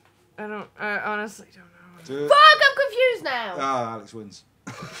 I honestly don't know. Do it. Fuck, I'm confused now. Ah, Alex wins.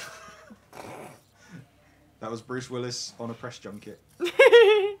 That was Bruce Willis on a press junket.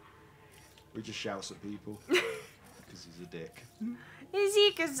 We just shouts at people because he's a dick. Is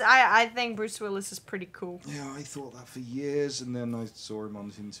he? Because I think Bruce Willis is pretty cool. Yeah, I thought that for years, and then I saw him on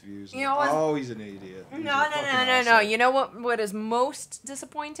his interviews. You know what? Oh, he's an idiot. He's No. a fucking arsehole. You know what is most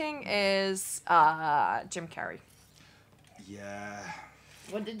disappointing is Jim Carrey. Yeah.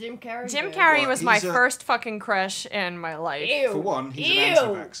 What did Jim Carrey do? Jim Carrey Well, was my he's a- first fucking crush in my life. Ew. For one, he's Ew. an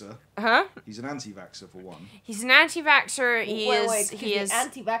anti-vaxxer. Huh? He's an anti-vaxxer for one. He's an anti-vaxxer. Wait, He is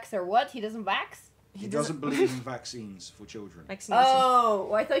anti-vaxxer. What? He doesn't vax? He doesn't believe in vaccines for children. Vaccination.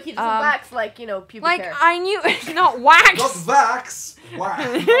 Oh, I thought he doesn't vax like, pubic Like hair. I knew, not wax. Not vax. Not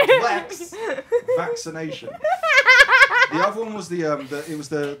vax. Vaccination. The other one was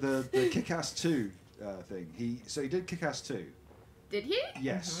the Kick-Ass 2 thing. He did Kick-Ass 2. Did he?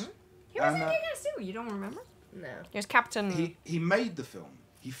 Yes. He was in And, Kick-Ass too. You don't remember? No. He was Captain. He made the film.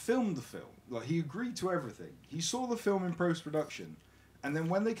 He filmed the film. like he agreed to everything. He saw the film in post-production, and then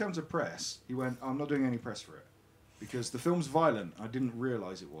when they come to press, he went, "I'm not doing any press for it because the film's violent. I didn't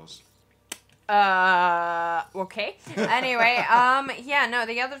realize it was." Okay. Anyway, yeah, no,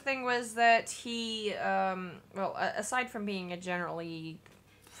 the other thing was that he, well, aside from being a generally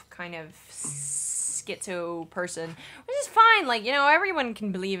kind of schizo person, which is fine, like, you know, everyone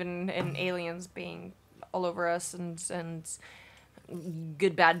can believe in aliens being all over us and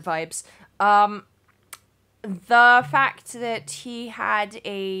good bad vibes. The fact that he had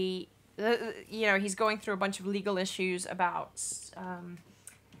you know, he's going through a bunch of legal issues about,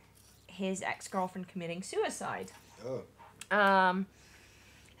 his ex-girlfriend committing suicide. Oh.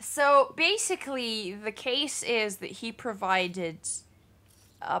 So basically, the case is that he provided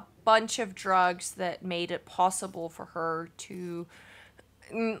a bunch of drugs that made it possible for her to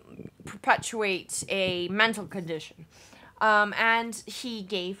perpetuate a mental condition. And he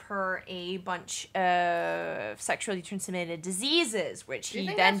gave her a bunch of sexually transmitted diseases, which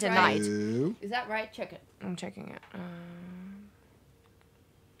he then denied. Right? Is that right? Check it. I'm checking it.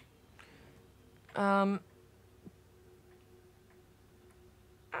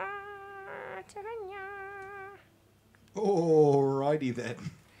 Alrighty then.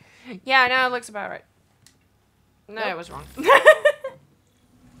 Yeah, no, it looks about right. No, I was wrong.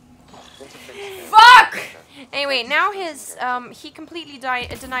 Fuck! Anyway, now his, he completely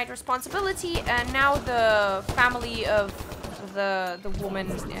denied responsibility, and now the family of the woman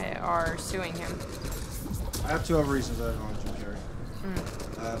are suing him. I have two other reasons I don't know Jim Carrey.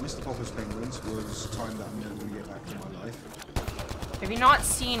 Mr. Popper's Penguins was time that I'm never going to get back in my life. Have you not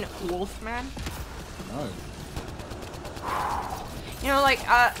seen Wolfman? No. You know, like,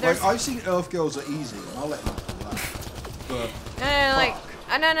 there's... Like, I've seen Earth Girls Are Easy, and I'll let you do that. But...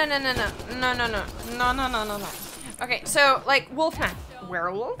 No. Okay, so, like, Wolfman.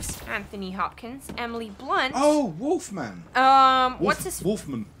 Werewolves, Anthony Hopkins, Emily Blunt. Oh, Wolfman. What's his...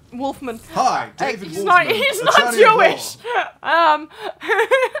 Wolfman. Hi, David he's Wolfman. He's not Jewish.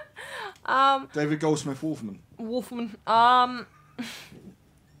 David Goldsmith Wolfman.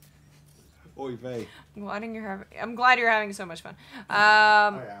 Oy vey. I'm glad you're having so much fun.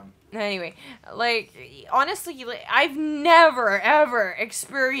 I am. Anyway, like, honestly, like, I've never ever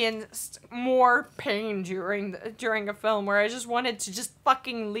experienced more pain during a film where I just wanted to just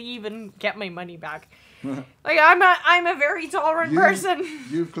fucking leave and get my money back. Like, I'm a very tolerant person.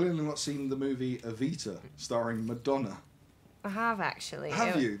 You've clearly not seen the movie Evita, starring Madonna. I have, actually.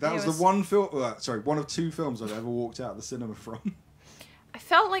 Have you? That was the one film. One of two films I've ever walked out of the cinema from. I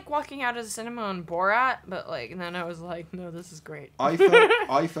felt like walking out of the cinema on Borat, but like then I was like, no, this is great. I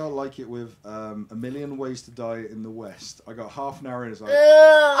felt like it with A Million Ways to Die in the West. I got half an hour in, it's like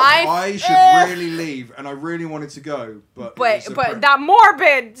I should really leave, and I really wanted to go, but that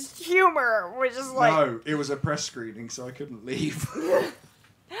morbid humor was just like no, it was a press screening, so I couldn't leave.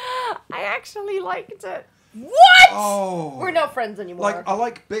 I actually liked it. What? Oh. We're not friends anymore. Like, I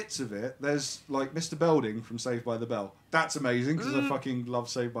like bits of it. There's, like, Mr. Belding from Saved by the Bell. That's amazing, because I fucking love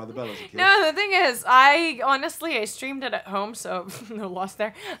Saved by the Bell as a kid. No, the thing is, I streamed it at home, so no loss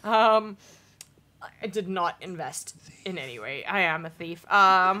there. I did not invest in any way. I am a thief.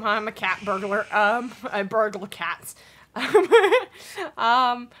 I'm a cat burglar. I burgle cats. But,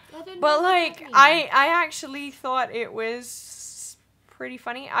 like, I actually thought it was pretty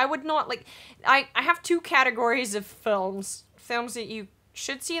funny. I would not, like, I have two categories of films that you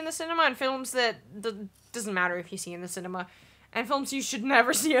should see in the cinema and films that doesn't matter if you see in the cinema, and films you should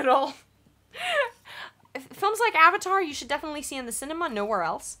never see at all. Films like Avatar you should definitely see in the cinema, nowhere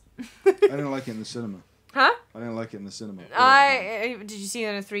else. I didn't like it in the cinema. Huh? I didn't like it in the cinema. Did you see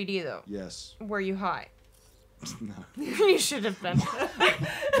it in 3D though? Yes. Were you high? No. You should have been.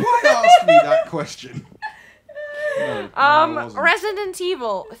 Why ask me that question? No, Resident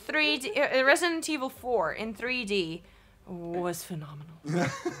Evil 3D, Resident Evil 4 in 3D was phenomenal.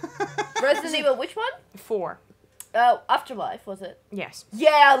 Resident Evil, which one? 4. Oh, Afterlife, was it? Yes.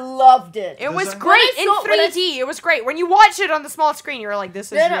 Yeah, I loved it. It was great in 3D. It was great. When you watch it on the small screen, you're like,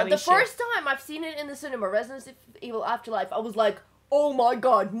 this is really the shit. first time I've seen it in the cinema, Resident Evil Afterlife, I was like, oh my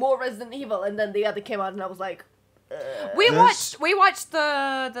god, more Resident Evil. And then the other came out and I was like, We watched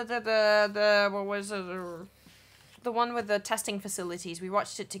the what was it? The one with the testing facilities. We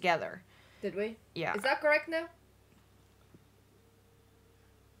watched it together. Did we? Yeah. Is that correct now?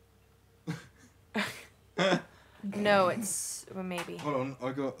 No, it's maybe. Hold on,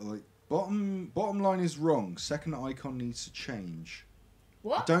 I got like bottom line is wrong. Second icon needs to change.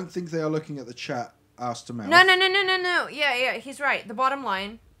 What? I don't think they are looking at the chat ass to mouth. No. Yeah, he's right. The bottom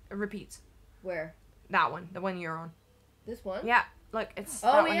line repeats. Where? That one, the one you're on. This one? Yeah, look, it's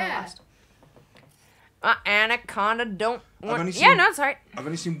oh that one yeah. last. Anaconda don't want... seen, yeah, no, it's alright. I've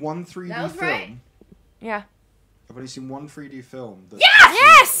only seen one 3D That was film. right. Yeah. I've only seen one 3D film. Yes!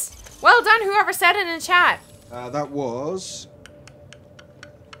 Yes! Well done, whoever said it in chat. That was...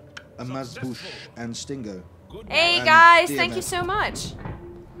 Amazbush and Stingo. Hey, And guys, Diomed. thank you so much.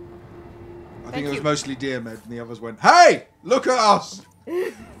 I think it was mostly Diomed, and the others went, "Hey, look at us!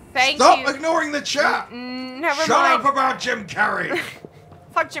 Thank Stop you. ignoring the chat! Never Shut mind. up about Jim Carrey!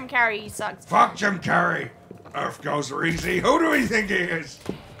 Fuck Jim Carrey, he sucks. Fuck Jim Carrey! Earth goes are easy. Who do we think he is?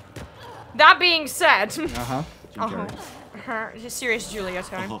 That being said... Uh-huh. Jim Carrey. Serious Julia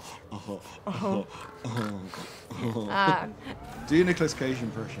time. Do your Nicolas Cage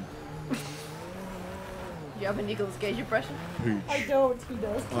impression. You have a Nicolas Cage impression? Peach. I don't. He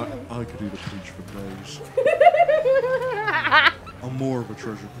does. I could eat a peach for days. I'm more of a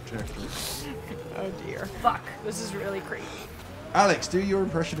treasure protector. Oh dear. Fuck. This is really creepy. Alex, do your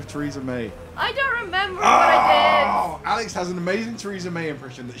impression of Theresa May. I don't remember what I Oh, Alex has an amazing Theresa May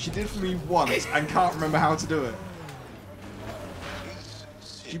impression that she did for me once and can't remember how to do it.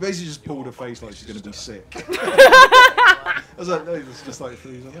 She basically just pulled her face like she's going to be sick. I was like, no, it's just like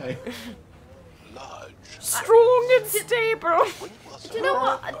Theresa May. Strong and stable. Do you know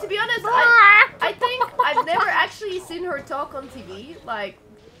what? To be honest, I think I've never actually seen her talk on TV. Like,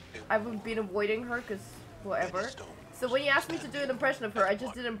 I've been avoiding her because whatever. So when you asked me to do an impression of her, I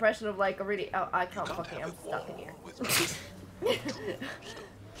just did an impression of like a really. Oh, I can't fucking. I'm stuck in here.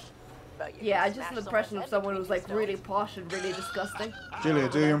 Yeah, I just did an impression of someone who's like really posh and really disgusting. Julia,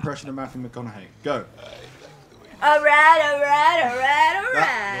 do your impression of Matthew McConaughey. Go. Alright.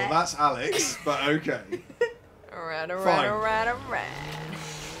 Well, that's Alex, but okay. Alright. In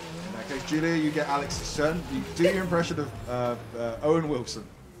that case, Julia, you get Alex's turn. You do your impression of Owen Wilson.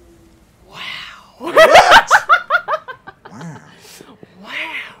 Wow. What?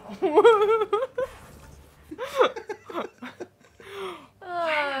 Wow.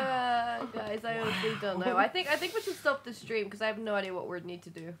 Guys, I honestly don't know. I think we should stop the stream because I have no idea what we need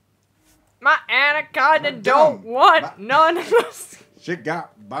to do. My anaconda don't want none of us. She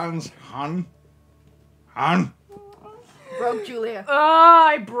got buns, hun. Hun. Broke Julia. Oh,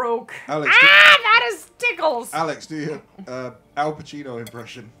 I broke. Alex, that is tickles. Alex, do your Al Pacino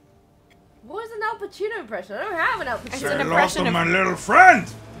impression. What is an Al Pacino impression? I don't have an Al Pacino. It's an Say impression hello to of my little friend.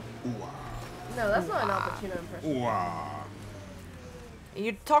 No, that's not an Al Pacino impression. Wow.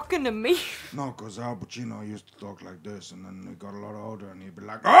 You talking to me? No, because Al Pacino used to talk like this, and then he got a lot older, and he'd be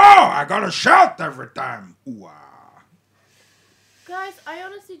like, "Oh, I gotta shout every time." Ooh-ah. Guys, I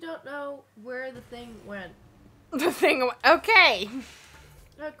honestly don't know where the thing went. The thing. Okay.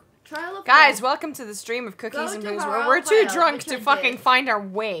 Like, trial of Guys, life. welcome to the stream of Cookies Go and to Booze, Harald where we're too Vale, drunk which to I fucking did. find our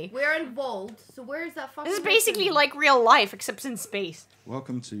way. We're involved, so where is that fucking This is basically like real life, except in space.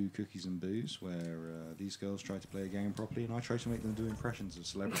 Welcome to Cookies and Booze, where these girls try to play a game properly, and I try to make them do impressions of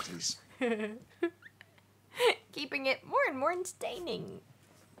celebrities. Keeping it more and more entertaining.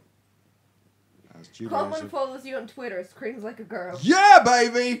 As Julia Coleman follows you on Twitter, screams like a girl. Yeah,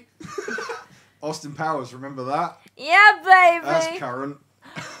 baby! Austin Powers, remember that? Yeah, baby! That's current.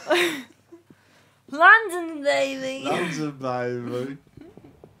 London, baby! London, baby.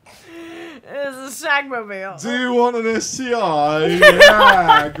 It's a Shagmobile. Do you want an STI?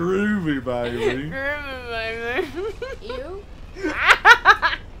 Yeah, groovy, baby. Groovy, baby. You?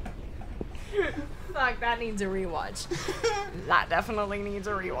 Fuck, that needs a rewatch. That definitely needs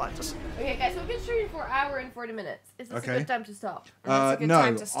a rewatch. Okay, guys, so we've been streaming for an hour and 40 minutes. Is this a good time to stop? No,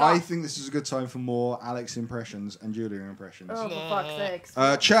 I think this is a good time for more Alex impressions and Julia impressions. Oh, for fuck's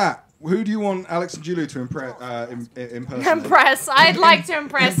sakes. Chat, who do you want Alex and Julia to impersonate? Impress. I'd like to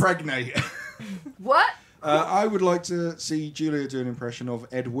impress. Impregnate. What? I would like to see Julia do an impression of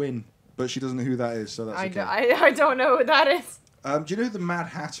Ed Wynn, but she doesn't know who that is, so that's okay. I don't know who that is. Do you know who the Mad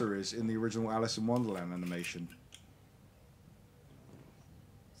Hatter is in the original Alice in Wonderland animation?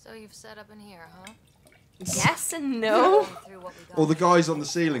 So you've set up in here, huh? Yes and no. Or the guys on the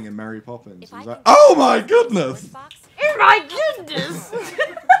ceiling in Mary Poppins. It was like, oh my goodness! Oh my goodness!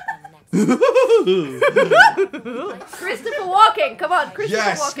 Christopher Walken, come on, Christopher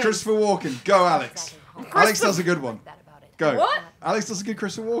Yes, Walken. Christopher Walken. Go, Alex. Alex does a good one. Go. What? Alex does a good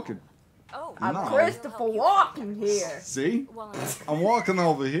Christopher Walken. Oh, I'm Christopher Walken here. See? I'm walking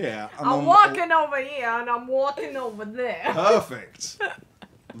over here. And I'm walking over here and I'm walking over there. Perfect.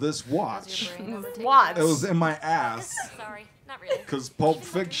 This watch. What? It was in my ass. Sorry, not really. Because Pulp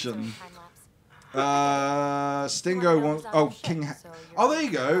Fiction. Stingo wants. Oh, King. Oh, there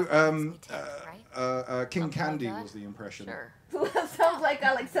you go. King Candy was the impression. Sure. That sounds like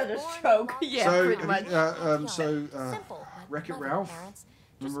Alexander's stroke. Yeah, So, pretty much. Wreck-It Ralph.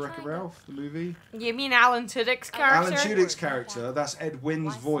 Remember Wreck-It Ralph, the movie? You mean Alan Tudyk's character? Alan Tudyk's character. That's Ed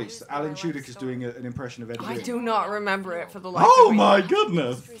Wynn's voice. Alan Tudyk is doing an impression of Ed Wynn. I do not remember it for the life Oh of me. my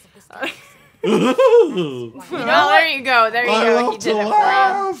goodness! Well, there you go. There you go. He did it for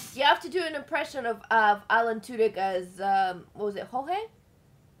you. You have to do an impression of Alan Tudyk as what was it? Jorge?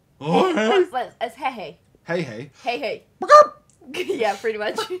 As Hehe. Hey, hey. Hey. Yeah, pretty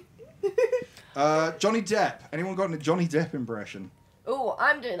much. Johnny Depp. Anyone got a Johnny Depp impression? Oh,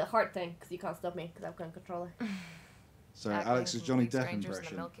 I'm doing the heart thing because you can't stop me because I've got a controller. So Alex's Johnny Depp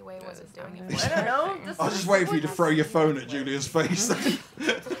impression. I don't know. I was just waiting for you to throw your phone at Julia's face.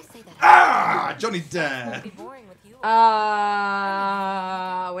 Johnny Depp.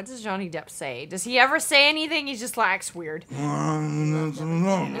 What does Johnny Depp say? Does he ever say anything? He just acts weird.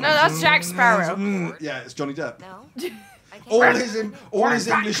 No, that's Jack Sparrow. Yeah, it's Johnny Depp. No. All his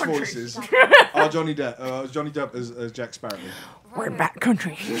English voices are Johnny Depp. Johnny Depp as Jack Sparrow. We're in back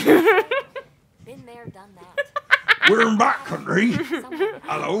country. Been there, done that. We're in back country.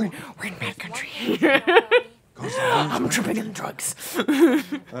 Hello. We're in back country. I'm tripping on drugs.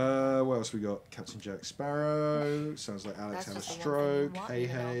 What else we got? Captain Jack Sparrow. Sounds like Alex had a stroke. Hey,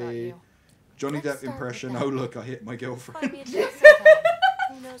 hey. Johnny Depp impression. Oh, look, I hit my girlfriend. Who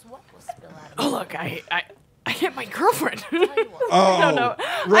knows what will spill out of Oh, look, I hit my girlfriend. Oh, I don't know.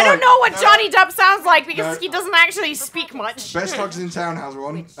 right. I don't know what Johnny Depp sounds like because he doesn't actually speak much. Best Hugs in Town has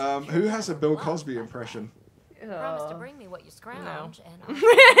one. Who has a Bill Cosby impression? Promise to bring me what you scrounge, and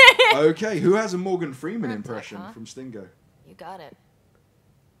Okay, who has a Morgan Freeman impression from Stingo? you got it.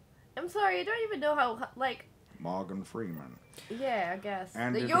 I'm sorry, I don't even know how, like... Morgan Freeman. Yeah, I guess.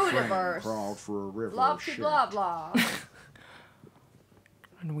 And the did friend universe. crawled for a river Blah, of shit. blah, blah.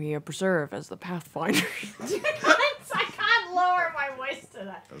 And we preserve as the Pathfinders. I can't lower my voice to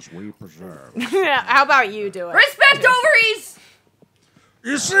that. As we preserve. Yeah, how about you do it? Respect ovaries!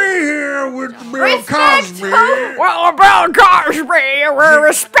 You see here with the Bill Cosby. Well, Bill Cosby, we're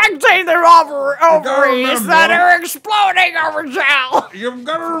respecting the ovaries that are exploding over Jaal. You've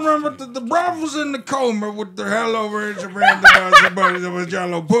got to remember that the brothels in the coma with the hell over it around the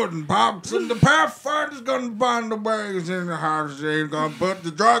jello pudding pops, and the Pathfinder's gonna find the ways in the house. He's gonna put the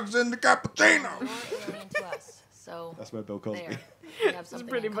drugs in the cappuccino. So that's my Bill Cosby. It's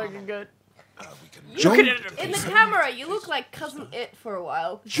pretty fucking good. In the camera, you look like Cousin It for a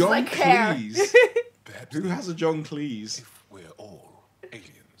while. John like hair. Cleese. Who has a John Cleese? We're all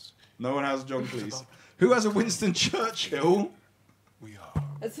aliens. No one has a John Cleese. Who has a Winston Churchill?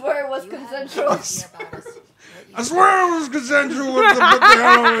 I swear it was consensual. I swear it was consensual with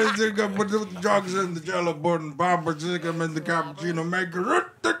the put the drugs in the jello pudding, pop and stick them in the cappuccino maker.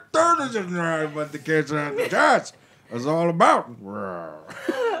 But the kids have the chance. That's all about.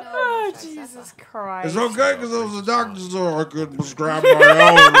 Oh, Jesus Christ. It's okay because I was a doctor, so I could prescribe my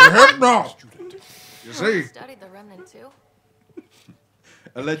own hypno. You see? Studied the remnant too.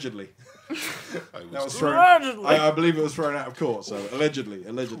 Allegedly. That was thrown. Allegedly. I believe it was thrown out of court, so allegedly.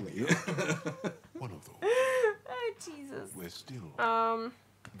 One of those. Oh, Jesus. We're still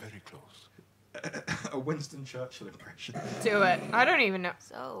very close. A Winston Churchill impression. Do it. I don't even know.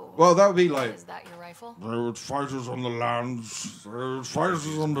 So. Well, that would be like. Is that your rifle? There was fighters on the lands. There was fighters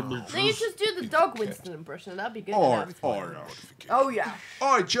on the beaches. No, you just do the dog Winston impression. That'd be good. Yeah. Oh, yeah.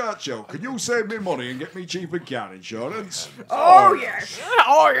 Hi, Churchill. Can you save me money and get me cheaper car insurance? Oh, yes.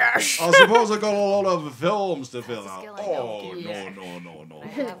 Oh, yes. I suppose I got a lot of films to fill out. Oh, Yeah. no. I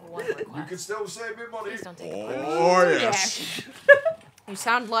have one request. You can still save me money. Please don't take it. Oh, yes. You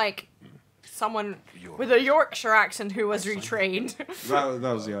sound like someone with a Yorkshire accent who was retrained. That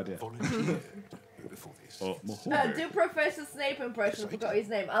was the idea. Do Professor Snape impression. I forgot his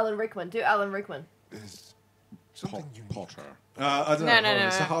name. Alan Rickman. Do Alan Rickman. Potter. I don't know. No.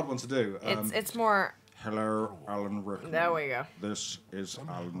 It's a hard one to do. It's more. Hello, Alan Rickman. There we go. This is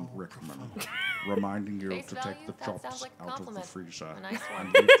Alan Rickman, reminding you Face to value? take the That chops sounds like a out of the compliment. freezer A nice one.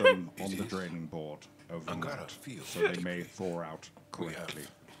 and leave them on the draining board overnight, so they may thaw out correctly.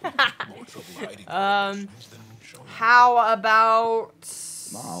 How about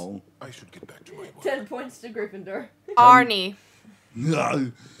Now, I should get back to my 10 points to Gryffindor. Arnie?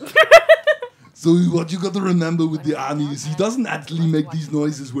 No. So what you got to remember with the Arnie is he doesn't actually make these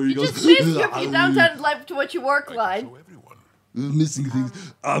noises where he goes. Just please skip you down life to what you work line. Missing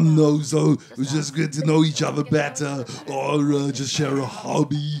things. No, so we just get to know each other better, or just share a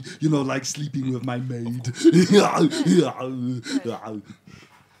hobby, like sleeping with my maid. He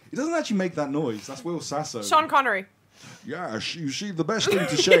doesn't actually make that noise. That's Will Sasso. Sean Connery. yeah, you see, the best thing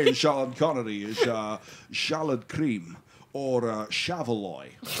to say in Sean Connery is shallot cream. Or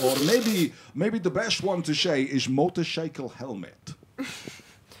Chavaloy. Or maybe the best one to say is motorcycle helmet.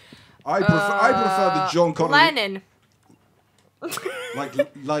 I prefer the John Connor. Lennon.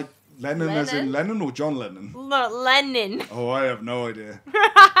 Like Lennon as in Lennon or John Lennon? No, Lennon. Oh, I have no idea.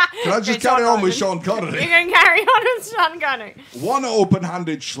 Can I just carry on with Sean Connery? You can carry on with Sean Connery. One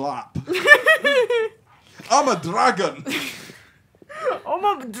open-handed slap. I'm a dragon. I'm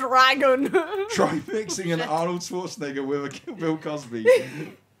a dragon. Try mixing an Arnold Schwarzenegger with a Bill Cosby.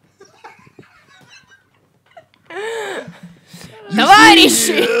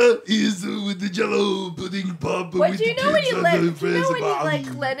 He's with the Jello pudding pop. What do you know when you like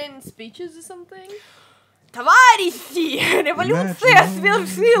Lenin speeches or something? Товарищи, революция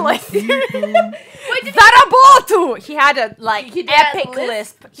свершилась. Заработу! He had a epic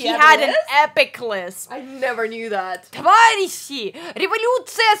lisp. He had an epic lisp. I never knew that. Товарищи,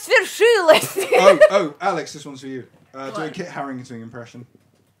 революция свершилась. Oh, Alex, this one's for you. Do a Kit Harington impression.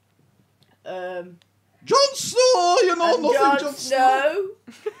 Jon Snow, you know nothing, Jon Snow.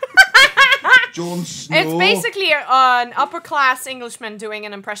 Jon Snow. It's basically an upper-class Englishman doing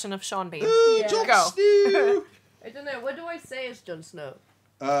an impression of Sean Bean. Jon Go. Snow. I don't know. What do I say as Jon Snow?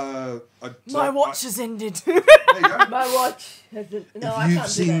 My watch has ended. There you go. My watch has ended. No, I If you've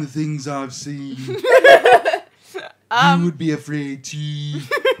can't seen do the things I've seen, you would be afraid too.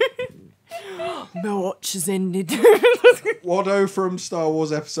 My watch has ended. Watto from Star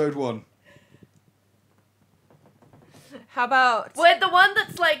Wars Episode 1. How about... Wait, the one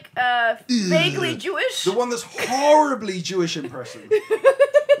that's like vaguely Jewish? The one that's horribly Jewish impression.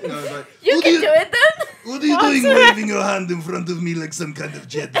 You know, like, You can do it then? What are you doing waving your hand in front of me like some kind of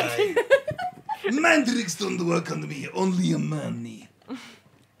Jedi? Man tricks don't work on me, only a money.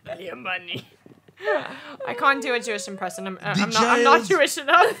 Only a money. I can't do a Jewish impression. I'm not Jewish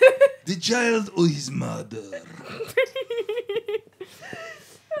enough. The child or his mother?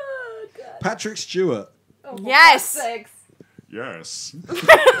 Oh, God. Patrick Stewart. Oh, Yes. Yes.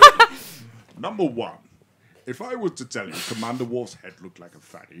 Number one. If I was to tell you Commander Wolf's head looked like a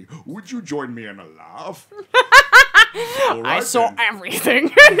fatty, would you join me in a laugh? All right, I saw then.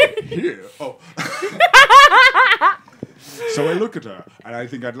 everything. Here. Oh. So I look at her, and I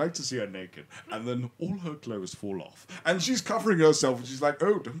think I'd like to see her naked. And then all her clothes fall off. And she's covering herself, and she's like,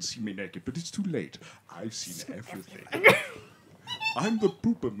 oh, don't see me naked, but it's too late. I've seen everything. I'm the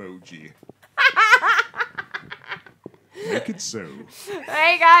poop emoji. Make it so.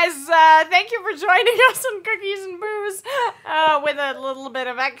 Hey guys, thank you for joining us on Cookies and Booze with a little bit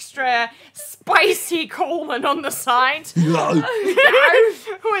of extra spicy Coleman on the side.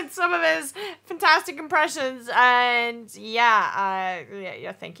 With some of his fantastic impressions, and yeah,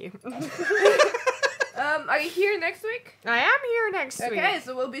 thank you. Are you here next week? I am here next week. Okay,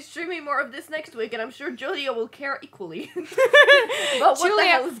 so we'll be streaming more of this next week, and I'm sure Julia will care equally about what the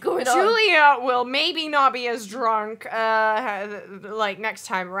hell is going on. Julia will maybe not be as drunk like next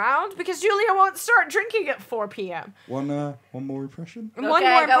time around, because Julia won't start drinking at 4 p.m. One more impression? One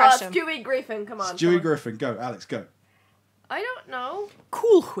more impression. Stewie Griffin, come on. Stewie Griffin, go. Alex, go. I don't know.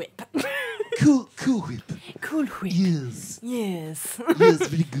 Cool Whip. Cool Whip. Cool Whip. Yes. Yes. Yes,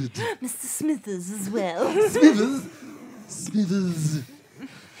 very good. Mr. Smithers as well. Smithers.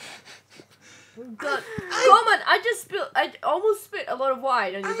 God. Coleman, I almost spit a lot of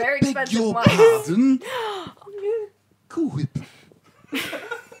wine on your very expensive wine. Pardon? Cool Whip.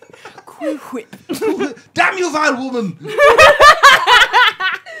 Cool Whip. Damn you, vile woman!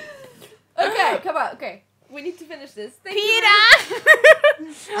 Okay, come on, okay. We need to finish this. Thank Peter!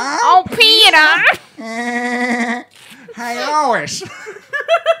 Oh, Peter! Hey, Lois.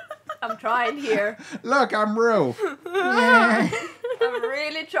 I'm trying here. Look, I'm real. I'm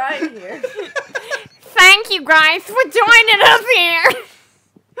really trying here. Thank you guys for joining us here.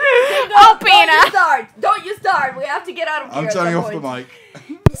 Oh, Peter! Don't you start. We have to get out of here. I'm turning off the mic.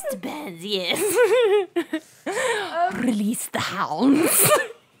 Mr. Benz, yes. Release the hounds.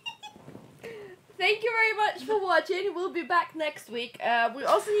 Thank you very much for watching. We'll be back next week. We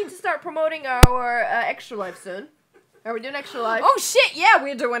also need to start promoting our Extra Life soon. Are we doing Extra Life? Oh shit, yeah,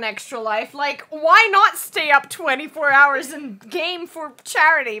 we're doing Extra Life. Like, why not stay up 24 hours and game for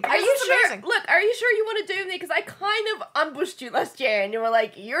charity? Are you sure? Amazing. Look, are you sure you want to do me? Because I kind of ambushed you last year, and you were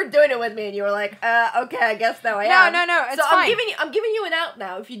like, "You're doing it with me," and you were like, "Okay, I guess now I am." No, it's so fine. I'm giving you an out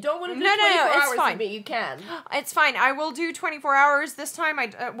now. If you don't want to do 24 it's hours fine. with me, you can. It's fine. I will do 24 hours this time.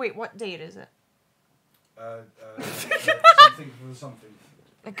 Wait, what date is it? Something.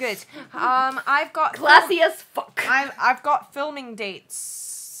 Good. I've got classy as fuck. I've got filming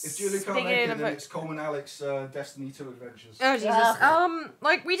dates. If Julie can't make it, then it's Coleman Alex Destiny 2 Adventures. Oh Jesus.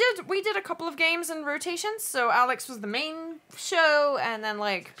 Like we did a couple of games in rotations. So Alex was the main show, and then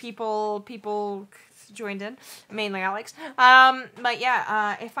like people joined in, mainly Alex. But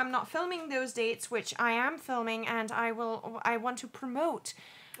yeah, if I'm not filming those dates, which I am filming, and I want to promote.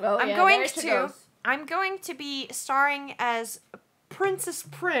 Oh, I'm going to be starring as Princess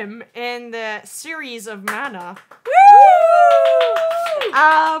Prim in the series of Mana. Woo!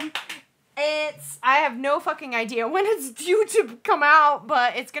 I have no fucking idea when it's due to come out,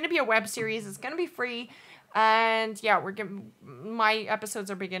 but it's gonna be a web series. It's gonna be free, and yeah, my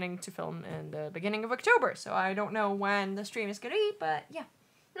episodes are beginning to film in the beginning of October, so I don't know when the stream is gonna be, but yeah.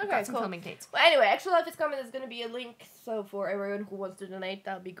 Okay, got some cool. filming dates. Well, anyway, Extra Life is coming. There's gonna be a link, so for everyone who wants to donate,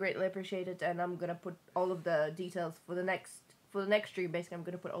 that'll be greatly appreciated. And I'm gonna put all of the details for the next stream. Basically, I'm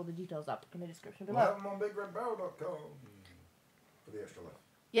gonna put all the details up in the description below. We'll have them on BigRedBarel.com for the Extra Life.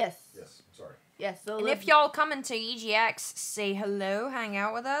 Yes. Yes. Sorry. Yes. So and if y'all come into EGX, say hello, hang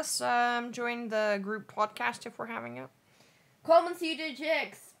out with us, join the group podcast if we're having it. Coleman, see you do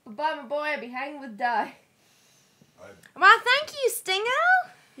EGX. Bye, my boy. I'll be hanging with Die. Well, thank you, Stinger.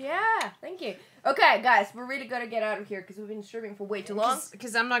 Yeah, thank you. Okay, guys, we're really gonna get out of here because we've been streaming for way too long.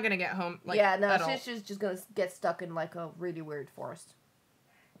 Because I'm not gonna get home. Yeah, no, she's just gonna get stuck in like a really weird forest.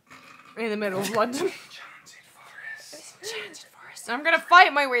 In the middle of London. Enchanted forest. I'm gonna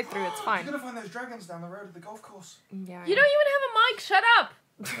fight my way through. It's fine. You're gonna find those dragons down the road at the golf course. Yeah. You don't even have a mic. Shut up.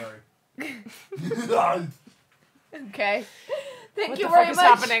 Sorry. Okay. Thank you the very fuck is much.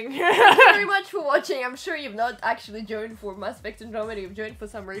 happening? Thank you very much for watching. I'm sure you've not actually joined for Mass Effect Andromeda. You've joined for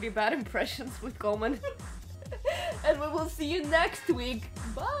some really bad impressions with Coleman. And we will see you next week.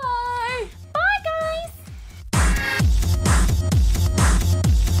 Bye.